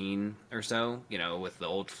 13 or so, you know, with the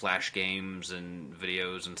old Flash games and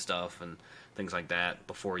videos and stuff and things like that,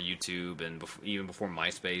 before YouTube and even before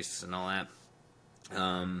MySpace and all that.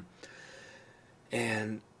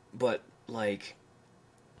 But like,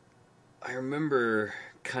 I remember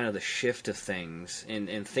kind of the shift of things,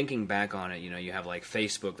 and thinking back on it, you know, you have like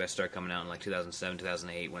Facebook that started coming out in like 2007,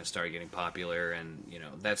 2008 when it started getting popular, and, you know,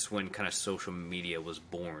 that's when kind of social media was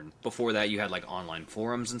born. Before that, you had like online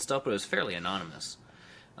forums and stuff, but it was fairly anonymous.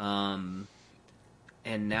 And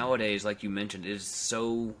nowadays, like you mentioned, it is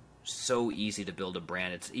so easy to build a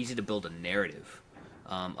brand. It's easy to build a narrative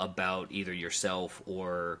about either yourself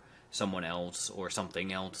or someone else or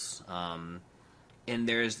something else. And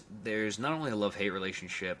there's not only a love-hate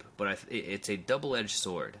relationship, but it's a double-edged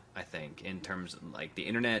sword, I think, in terms of like the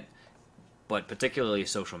internet, but particularly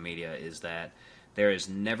social media, is that there has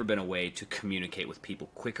never been a way to communicate with people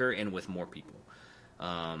quicker and with more people.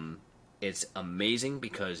 It's amazing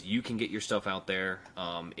because you can get your stuff out there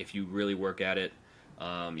if you really work at it.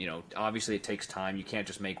 Obviously it takes time. You can't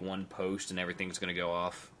just make one post and everything's going to go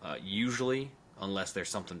off. Usually, unless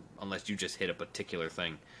you just hit a particular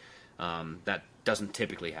thing. That doesn't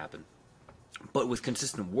typically happen. But with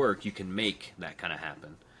consistent work, you can make that kind of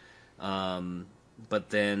happen. But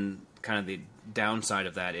then kind of the downside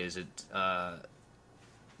of that is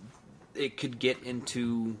it could get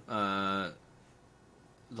into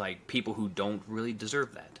like people who don't really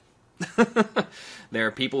deserve that. There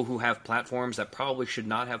are people who have platforms that probably should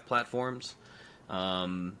not have platforms.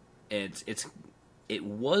 It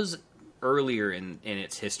was earlier in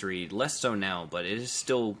its history, less so now, but it is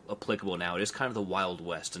still applicable now. It is kind of the Wild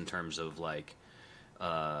West in terms of like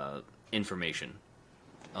information.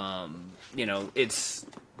 I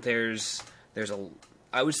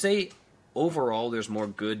would say overall there's more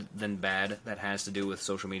good than bad that has to do with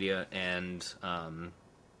social media and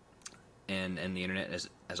the internet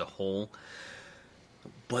as a whole.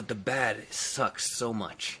 But the bad sucks so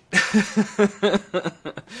much.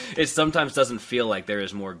 It sometimes doesn't feel like there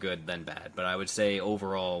is more good than bad. But I would say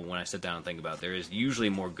overall, when I sit down and think about it, there is usually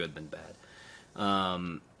more good than bad.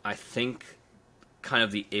 I think kind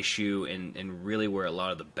of the issue and really where a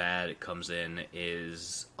lot of the bad comes in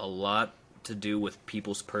is a lot to do with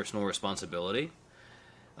people's personal responsibility.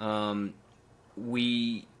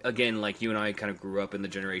 We, again, like you and I kind of grew up in the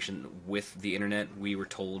generation with the internet. We were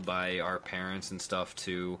told by our parents and stuff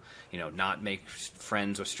to, not make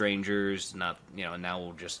friends with strangers, not, now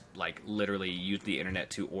we'll just like literally use the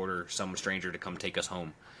internet to order some stranger to come take us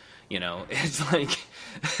home. It's like,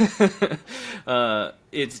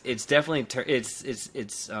 it's definitely,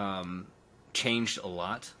 it's changed a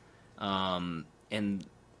lot. And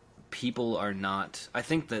people are not, I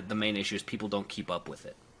think that the main issue is people don't keep up with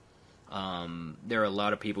it. There are a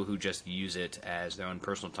lot of people who just use it as their own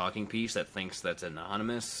personal talking piece that thinks that's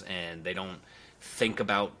anonymous, and they don't think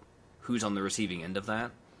about who's on the receiving end of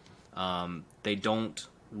that. They don't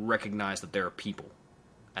recognize that there are people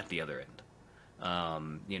at the other end.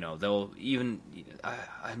 They'll even...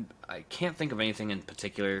 I can't think of anything in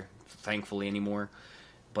particular, thankfully, anymore.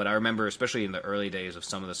 But I remember, especially in the early days of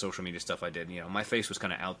some of the social media stuff I did, my face was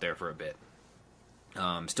kind of out there for a bit.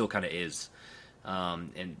 Still kind of is.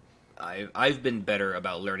 And I've been better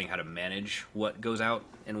about learning how to manage what goes out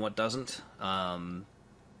and what doesn't, and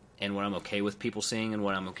what I'm okay with people seeing and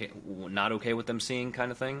what I'm not okay with them seeing,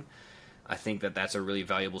 kind of thing. I think that that's a really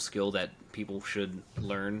valuable skill that people should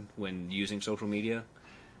learn when using social media,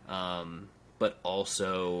 but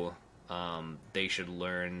also they should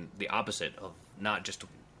learn the opposite of not just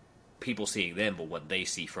people seeing them, but what they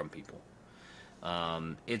see from people.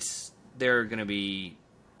 There are going to be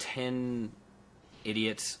 10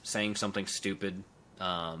 idiots saying something stupid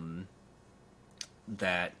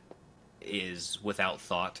that is without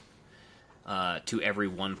thought to every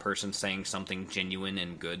one person saying something genuine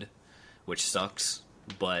and good, which sucks.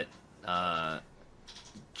 But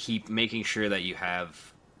keep making sure that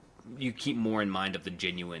you keep more in mind of the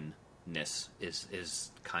genuineness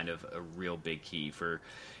is kind of a real big key for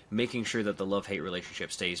making sure that the love-hate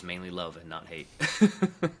relationship stays mainly love and not hate.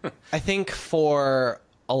 I think for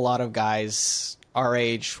a lot of guys our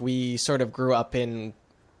age, we sort of grew up in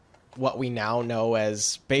what we now know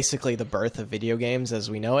as basically the birth of video games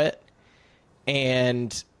as we know it.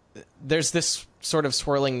 And there's this sort of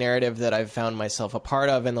swirling narrative that I've found myself a part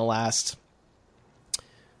of in the last,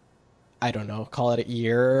 I don't know, call it a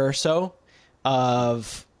year or so,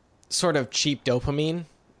 of sort of cheap dopamine,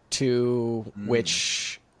 to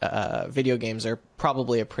which video games are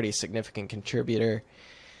probably a pretty significant contributor.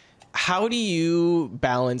 How do you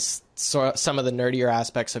balance some of the nerdier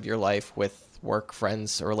aspects of your life with work,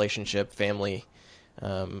 friends, a relationship, family?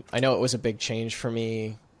 I know it was a big change for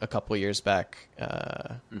me a couple years back,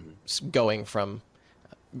 going from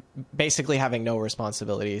basically having no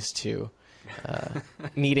responsibilities to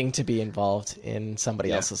needing to be involved in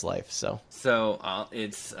somebody else's life. So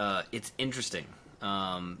it's interesting.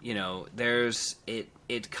 There's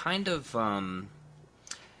it kind of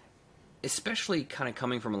especially kind of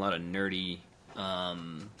coming from a lot of nerdy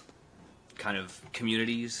kind of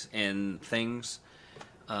communities and things.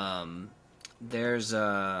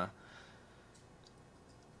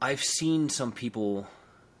 I've seen some people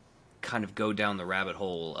kind of go down the rabbit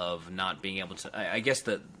hole of not being able to,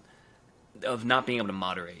 of not being able to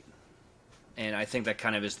moderate. And I think that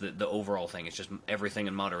kind of is the overall thing. It's just everything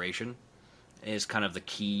in moderation is kind of the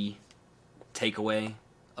key takeaway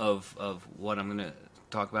of what I'm going to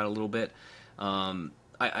talk about a little bit.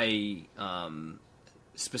 I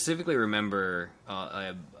specifically remember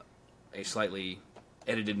a slightly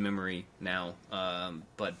edited memory now,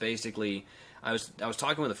 but basically I was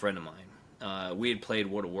talking with a friend of mine. We had played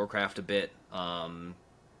World of Warcraft a bit.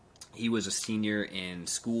 He was a senior in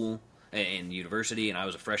school, in university, and I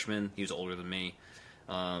was a freshman. He was older than me.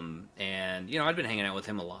 And, you know, I'd been hanging out with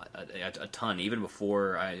him a lot, a ton, even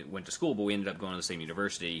before I went to school, but we ended up going to the same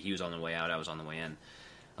university. He was on the way out, I was on the way in.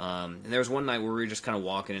 And there was one night where we were just kind of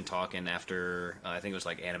walking and talking after, I think it was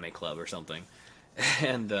like Anime Club or something.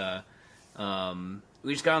 And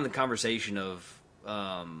we just got on the conversation of,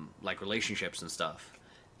 like, relationships and stuff.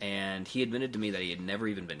 And he admitted to me that he had never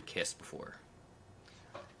even been kissed before.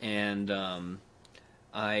 And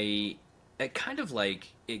it kind of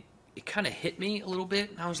like, it kind of hit me a little bit.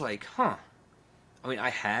 And I was like, huh. I mean, I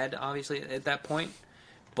had, obviously, at that point,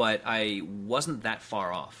 but I wasn't that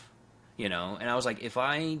far off, you know? And I was like, if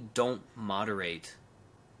I don't moderate,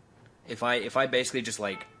 if I basically just,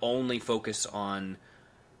 like, only focus on,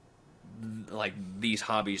 like, these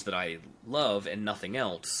hobbies that I love and nothing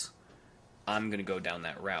else, I'm going to go down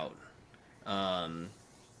that route. And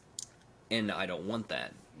I don't want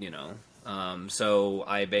that, you know? So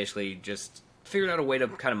I basically just figured out a way to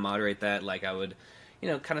kind of moderate that. Like, I would, you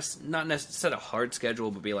know, kind of not necessarily set a hard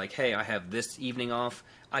schedule, but be like, hey, I have this evening off.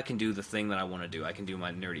 I can do the thing that I want to do. I can do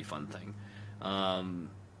my nerdy fun thing.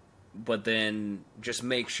 But then just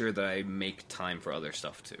make sure that I make time for other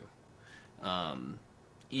stuff too.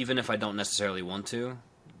 Even if I don't necessarily want to,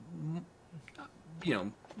 you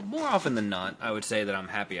know, more often than not, I would say that I'm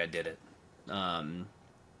happy I did it.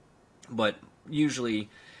 But usually,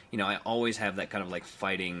 you know, I always have that kind of like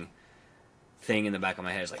fighting thing in the back of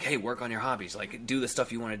my head. It's like, hey, work on your hobbies. Like, do the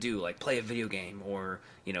stuff you want to do. Like, play a video game, or,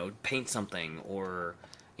 you know, paint something, or,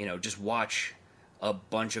 you know, just watch a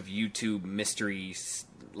bunch of YouTube mysteries,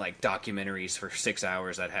 like documentaries for 6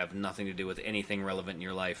 hours that have nothing to do with anything relevant in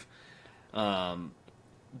your life.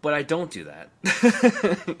 But I don't do that,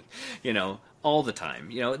 you know, all the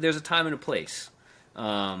time. You know, there's a time and a place.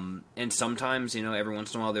 And sometimes, you know, every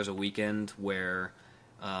once in a while there's a weekend where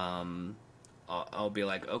I'll be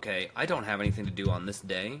like, okay, I don't have anything to do on this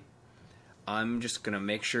day. I'm just going to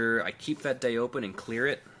make sure I keep that day open and clear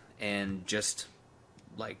it and just,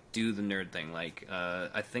 like, do the nerd thing. Like,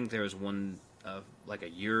 I think there was one, like, a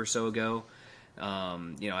year or so ago. You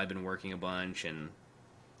know, I'd been working a bunch and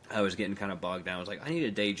I was getting kind of bogged down. I was like, I need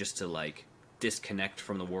a day just to, like, disconnect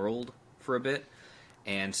from the world for a bit.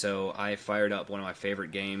 And so I fired up one of my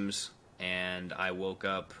favorite games, and I woke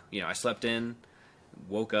up, you know, I slept in,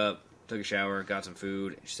 woke up, took a shower, got some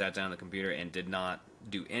food, sat down on the computer, and did not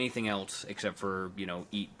do anything else except for, you know,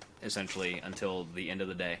 eat, essentially, until the end of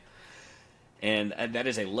the day. And that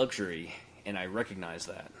is a luxury, and I recognize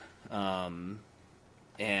that.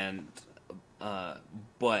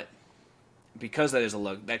 But because that is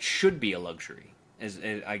that should be a luxury,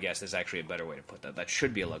 I guess is actually a better way to put that. That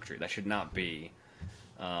should be a luxury. That should not be,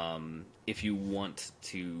 if you want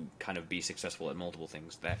to kind of be successful at multiple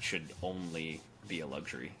things, that should only be a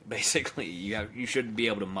luxury. Basically, you should be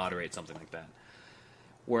able to moderate something like that.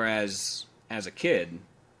 Whereas, as a kid,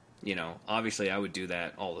 you know, obviously I would do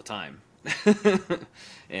that all the time.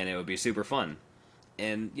 And it would be super fun.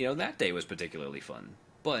 And, you know, that day was particularly fun.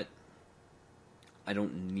 But I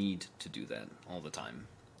don't need to do that all the time.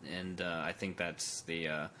 And I think that's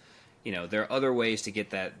the, you know, there are other ways to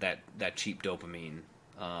get that cheap dopamine.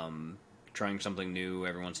 Trying something new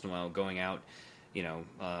every once in a while, going out, you know,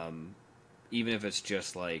 even if it's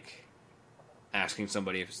just like asking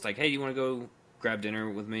somebody, if it's like, hey, you want to go grab dinner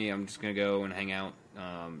with me? I'm just going to go and hang out.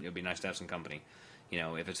 It'll be nice to have some company. You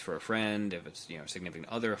know, if it's for a friend, if it's, you know, a significant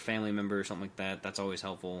other, a family member, something like that, that's always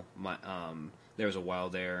helpful. There was a while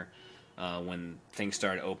there when things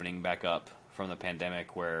started opening back up from the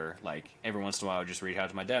pandemic where, like, every once in a while I would just reach out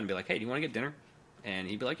to my dad and be like, hey, do you want to get dinner? And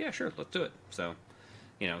he'd be like, yeah, sure, let's do it. So,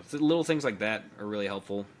 you know, little things like that are really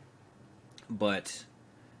helpful. But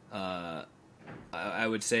I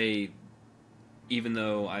would say, even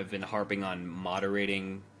though I've been harping on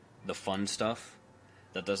moderating the fun stuff,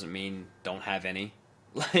 that doesn't mean don't have any.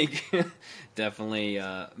 Like, definitely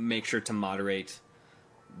make sure to moderate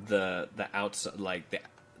the outside, like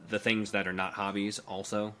the things that are not hobbies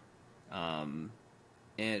also.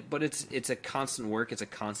 But it's a constant work. It's a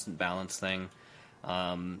constant balance thing.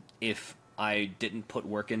 If I didn't put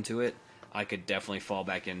work into it, I could definitely fall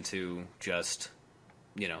back into just,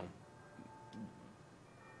 you know,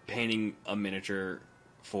 painting a miniature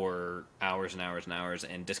for hours and hours and hours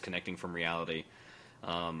and disconnecting from reality.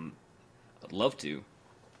 I'd love to,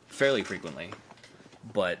 fairly frequently,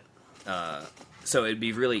 but so it'd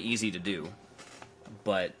be really easy to do.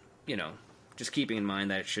 But just keeping in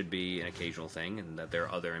mind that it should be an occasional thing, and that there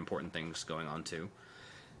are other important things going on too,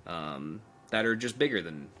 that are just bigger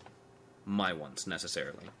than my wants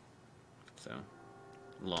necessarily. So,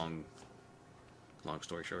 long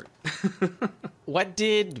story short. What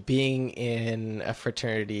did being in a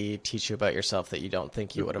fraternity teach you about yourself that you don't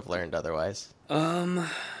think you would have learned otherwise?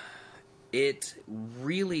 It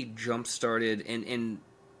really jump-started, and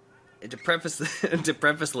to preface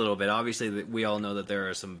a little bit, obviously we all know that there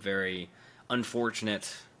are some very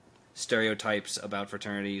unfortunate stereotypes about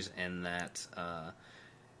fraternities, and that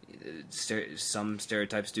some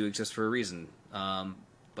stereotypes do exist for a reason.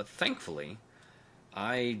 But thankfully,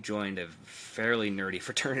 I joined a fairly nerdy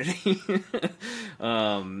fraternity,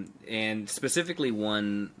 and specifically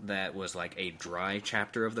one that was like a dry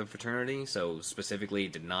chapter of the fraternity, so specifically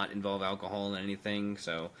did not involve alcohol in anything,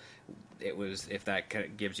 so it was, if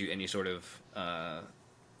that gives you any sort of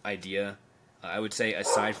idea, I would say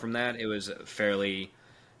aside from that, it was fairly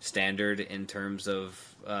standard in terms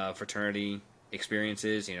of fraternity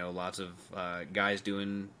experiences. Lots of guys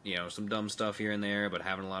doing some dumb stuff here and there, but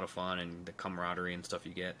having a lot of fun, and the camaraderie and stuff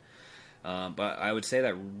you get. But I would say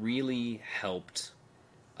that really helped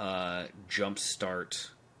jumpstart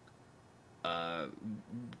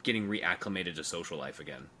getting reacclimated to social life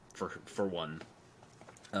again. For one,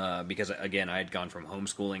 because again, I had gone from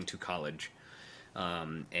homeschooling to college,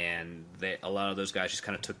 and a lot of those guys just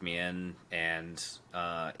kind of took me in, and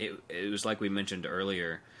it was like we mentioned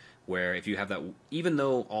earlier, where if you have that, even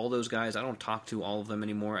though all those guys, I don't talk to all of them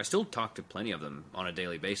anymore, I still talk to plenty of them on a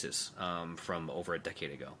daily basis, from over a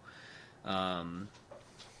decade ago.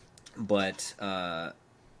 But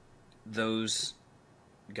those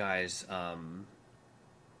guys,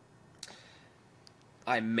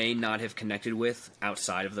 I may not have connected with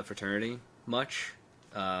outside of the fraternity much,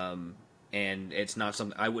 and it's not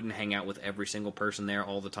something, I wouldn't hang out with every single person there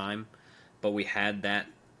all the time, but we had that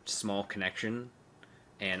small connection.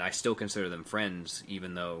 And I still consider them friends,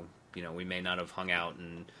 even though, we may not have hung out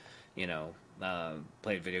and,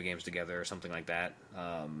 played video games together or something like that.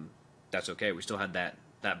 That's okay. We still had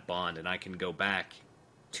that bond, and I can go back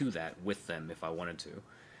to that with them if I wanted to.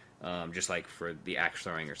 Just like for the axe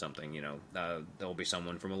throwing or something, there'll be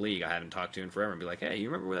someone from a league I haven't talked to in forever and be like, hey, you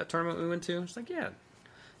remember where that tournament we went to? It's like, yeah.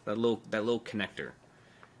 That little connector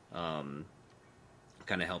kind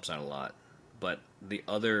of helps out a lot. But the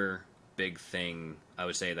other big thing I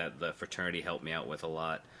would say that the fraternity helped me out with a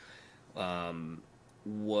lot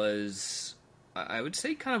was, I would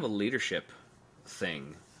say, kind of a leadership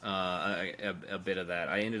thing. A bit of that.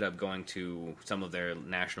 I ended up going to some of their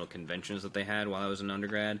national conventions that they had while I was an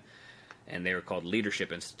undergrad, and they were called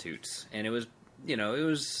Leadership Institutes. And it was,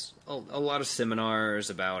 a lot of seminars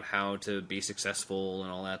about how to be successful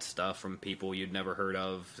and all that stuff from people you'd never heard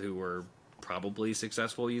of who were probably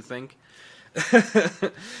successful, you think.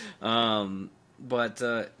 But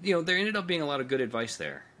there ended up being a lot of good advice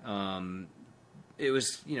there. It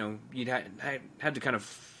was, you'd had to kind of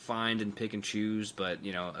find and pick and choose, but,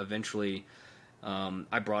 eventually,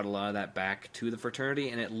 I brought a lot of that back to the fraternity,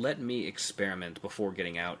 and it let me experiment before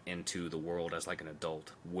getting out into the world as like an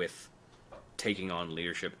adult with taking on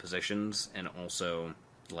leadership positions, and also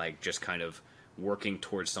like just kind of working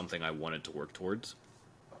towards something I wanted to work towards.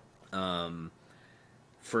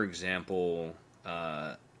 For example,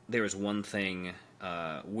 there was one thing,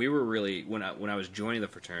 we were really, when I was joining the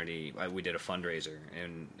fraternity, we did a fundraiser,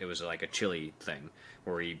 and it was like a chili thing,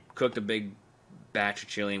 where we cooked a big batch of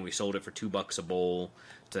chili, and we sold it for $2 a bowl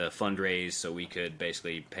to fundraise, so we could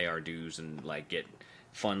basically pay our dues and like get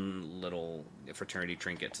fun little fraternity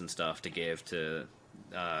trinkets and stuff to give to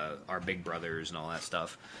our big brothers and all that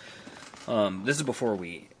stuff. This is before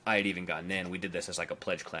I had even gotten in. We did this as like a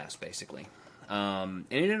pledge class, basically. And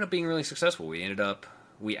it ended up being really successful.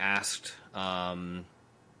 We asked, I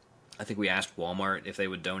think we asked Walmart if they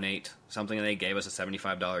would donate something, and they gave us a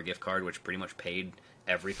 $75 gift card, which pretty much paid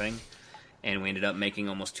everything. And we ended up making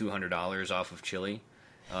almost $200 off of chili.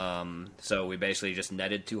 So we basically just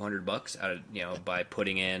netted $200 out of, by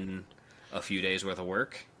putting in a few days worth of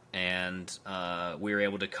work, and we were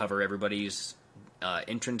able to cover everybody's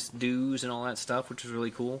entrance dues and all that stuff, which was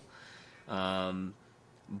really cool.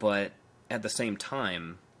 But at the same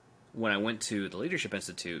time, when I went to the Leadership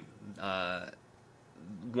Institute,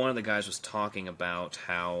 one of the guys was talking about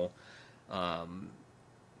how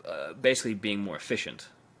basically being more efficient.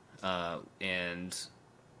 And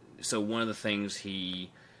so one of the things he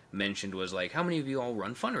mentioned was like, how many of you all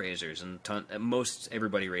run fundraisers? And most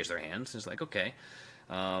everybody raised their hands. It's like, okay,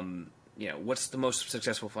 what's the most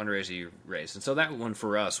successful fundraiser you raised? And so that one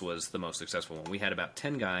for us was the most successful one. We had about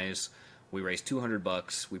 10 guys. We raised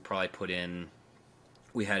 $200. We probably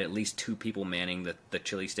we had at least 2 people manning the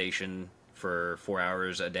chili station for 4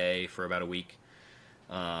 hours a day for about a week.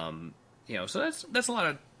 So that's a lot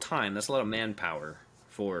of time. That's a lot of manpower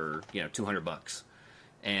for, $200.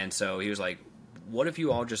 And so he was like, what if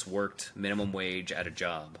you all just worked minimum wage at a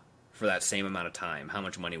job for that same amount of time? How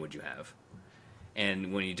much money would you have?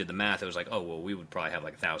 And when he did the math, it was like, oh, well, we would probably have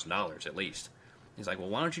like $1,000 at least. He's like, well,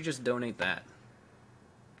 why don't you just donate that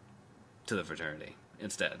to the fraternity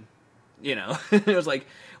instead? It was like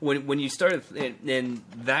when you started, and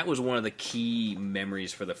that was one of the key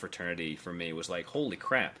memories for the fraternity for me was like, holy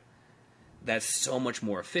crap, that's so much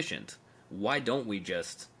more efficient. Why don't we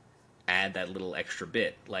just add that little extra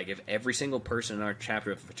bit? Like if every single person in our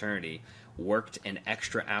chapter of the fraternity worked an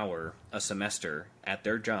extra hour a semester at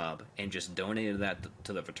their job and just donated that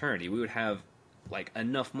to the fraternity, we would have like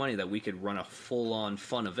enough money that we could run a full-on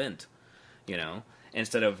fun event,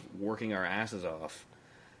 instead of working our asses off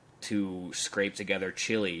to scrape together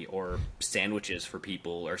chili or sandwiches for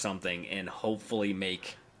people or something and hopefully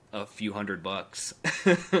make a few $100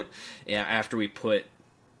 after we put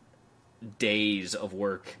days of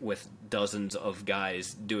work with dozens of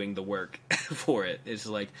guys doing the work for it. It's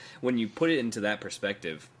like when you put it into that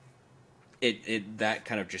perspective, it that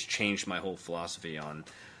kind of just changed my whole philosophy on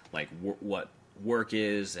like what work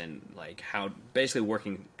is, and like how basically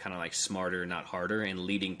working kind of like smarter, not harder, and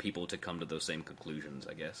leading people to come to those same conclusions,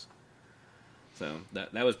 I guess. So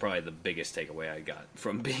that was probably the biggest takeaway I got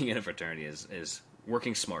from being in a fraternity is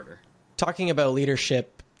working smarter. Talking about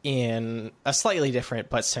leadership in a slightly different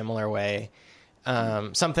but similar way,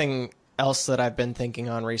 something else that I've been thinking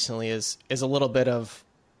on recently is a little bit of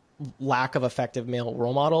lack of effective male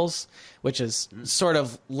role models, which has sort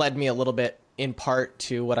of led me a little bit in part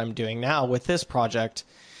to what I'm doing now with this project.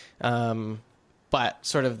 But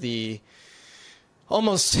sort of the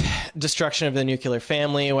almost destruction of the nuclear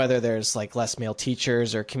family, whether there's like less male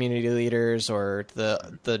teachers or community leaders, or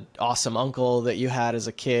the awesome uncle that you had as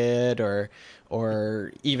a kid, or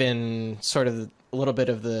even sort of a little bit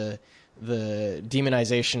of the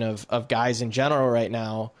demonization of guys in general right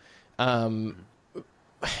now.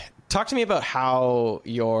 Talk to me about how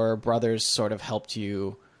your brothers sort of helped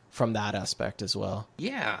you from that aspect as well.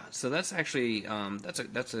 Yeah, so that's actually that's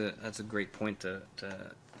a great point to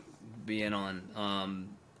be in on.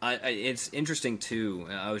 It's interesting too.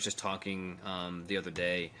 I was just talking the other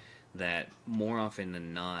day that more often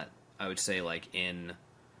than not, I would say like in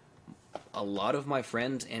a lot of my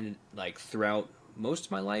friends and like throughout most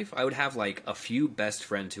of my life, I would have like a few best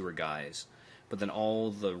friends who were guys, but then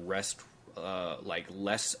all the rest like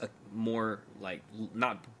less more like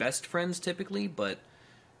not best friends typically, but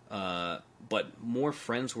more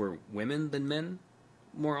friends were women than men,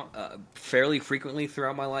 more fairly frequently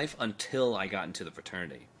throughout my life until I got into the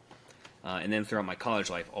fraternity. And then throughout my college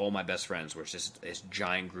life, all my best friends were just this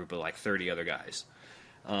giant group of like 30 other guys.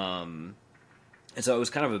 And so it was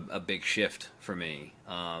kind of a big shift for me.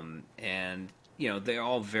 And, they're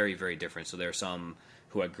all very, very different. So there are some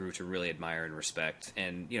who I grew to really admire and respect.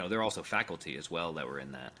 And, there are also faculty as well that were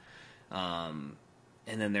in that.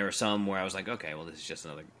 And then there were some where I was like, okay, well, this is just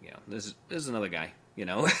another, this is another guy,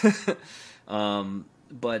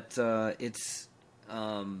 But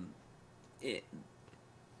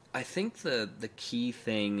I think the key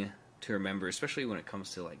thing to remember, especially when it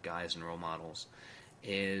comes to like guys and role models,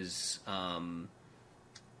 is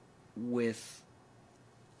with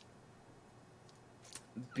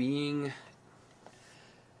being.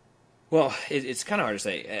 Well, it's kind of hard to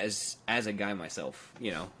say as a guy myself,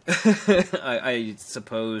 I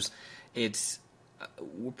suppose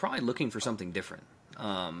we're probably looking for something different.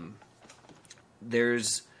 I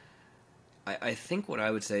think what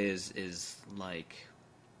I would say is like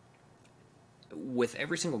with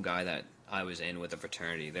every single guy that I was in with a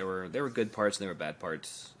fraternity, there were good parts and there were bad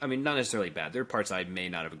parts. I mean, not necessarily bad. There are parts I may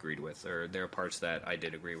not have agreed with, or there are parts that I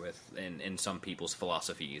did agree with in some people's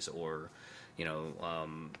philosophies, or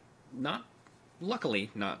not. Luckily,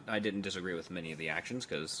 I didn't disagree with many of the actions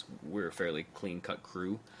because we're a fairly clean cut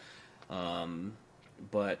crew.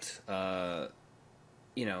 But I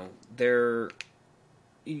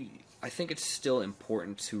think it's still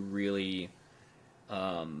important to really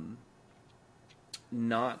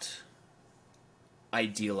not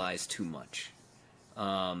idealize too much.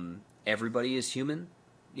 Everybody is human,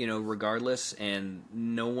 regardless, and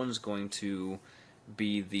no one's going to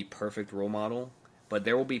be the perfect role model, but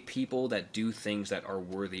there will be people that do things that are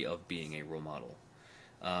worthy of being a role model.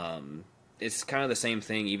 It's kind of the same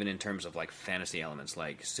thing, even in terms of like fantasy elements,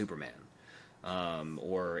 like Superman,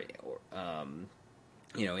 or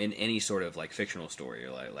in any sort of like fictional story,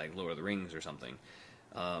 or like Lord of the Rings or something.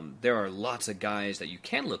 There are lots of guys that you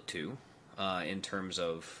can look to in terms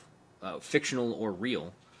of fictional or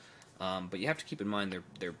real, but you have to keep in mind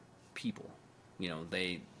they're people.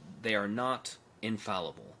 They are not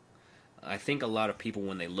infallible. I think a lot of people,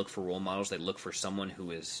 when they look for role models, they look for someone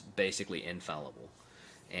who is basically infallible.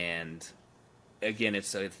 And again,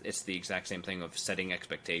 it's the exact same thing of setting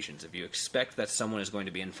expectations. If you expect that someone is going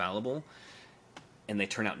to be infallible, and they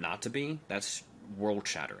turn out not to be, that's world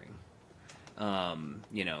shattering. And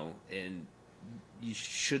you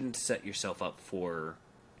shouldn't set yourself up for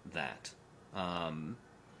that.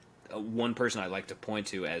 One person I like to point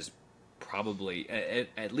to as probably,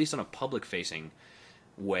 at least on a public-facing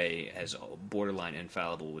way, as borderline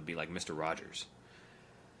infallible would be like Mr. Rogers.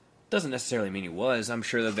 Doesn't necessarily mean he was. I'm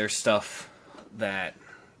sure that there's stuff that,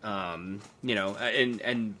 and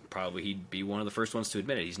probably he'd be one of the first ones to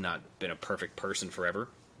admit it. He's not been a perfect person forever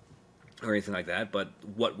or anything like that, but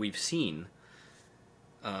what we've seen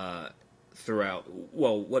throughout,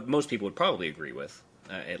 well, what most people would probably agree with,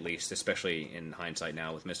 at least, especially in hindsight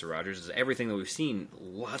now with Mr. Rogers, is everything that we've seen,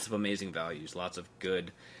 lots of amazing values, lots of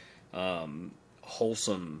good,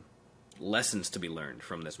 wholesome lessons to be learned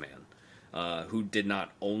from this man, who did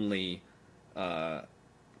not only,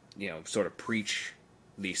 sort of preach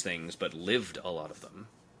these things, but lived a lot of them.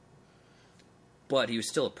 But he was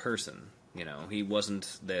still a person, he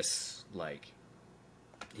wasn't this,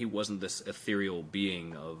 ethereal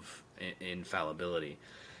being of infallibility.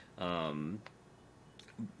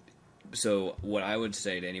 So what I would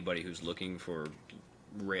say to anybody who's looking for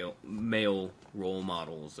male role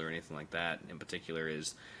models or anything like that in particular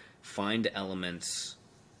is find elements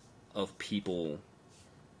of people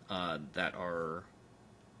that are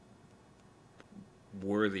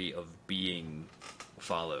worthy of being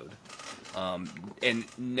followed. And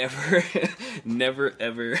never, never,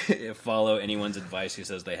 ever follow anyone's advice who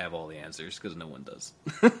says they have all the answers, because no one does.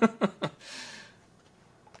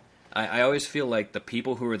 I always feel like the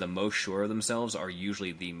people who are the most sure of themselves are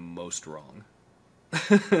usually the most wrong.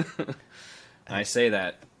 I say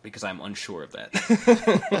that because I'm unsure of that.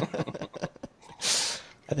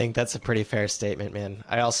 I think that's a pretty fair statement, man.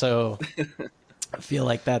 I also feel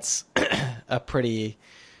like that's a pretty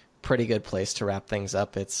good place to wrap things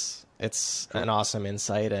up. It's an awesome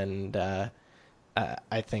insight, and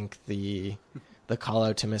I think the call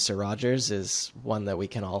out to Mr. Rogers is one that we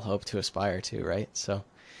can all hope to aspire to, right? So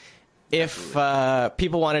if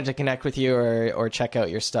people wanted to connect with you or check out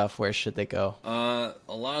your stuff, where should they go? A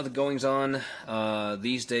lot of the goings on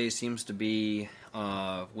these days seems to be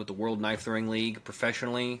with the World Knife Throwing League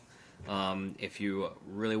professionally. If you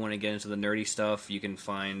really want to get into the nerdy stuff, you can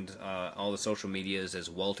find all the social medias as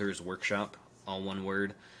Walter's Workshop, all one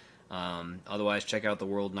word. Otherwise, check out the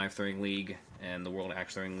World Knife Throwing League and the World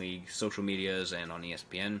Axe Throwing League social medias and on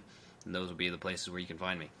ESPN. And those will be the places where you can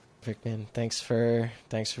find me. Perfect, man. Thanks for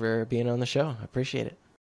being on the show. I appreciate it.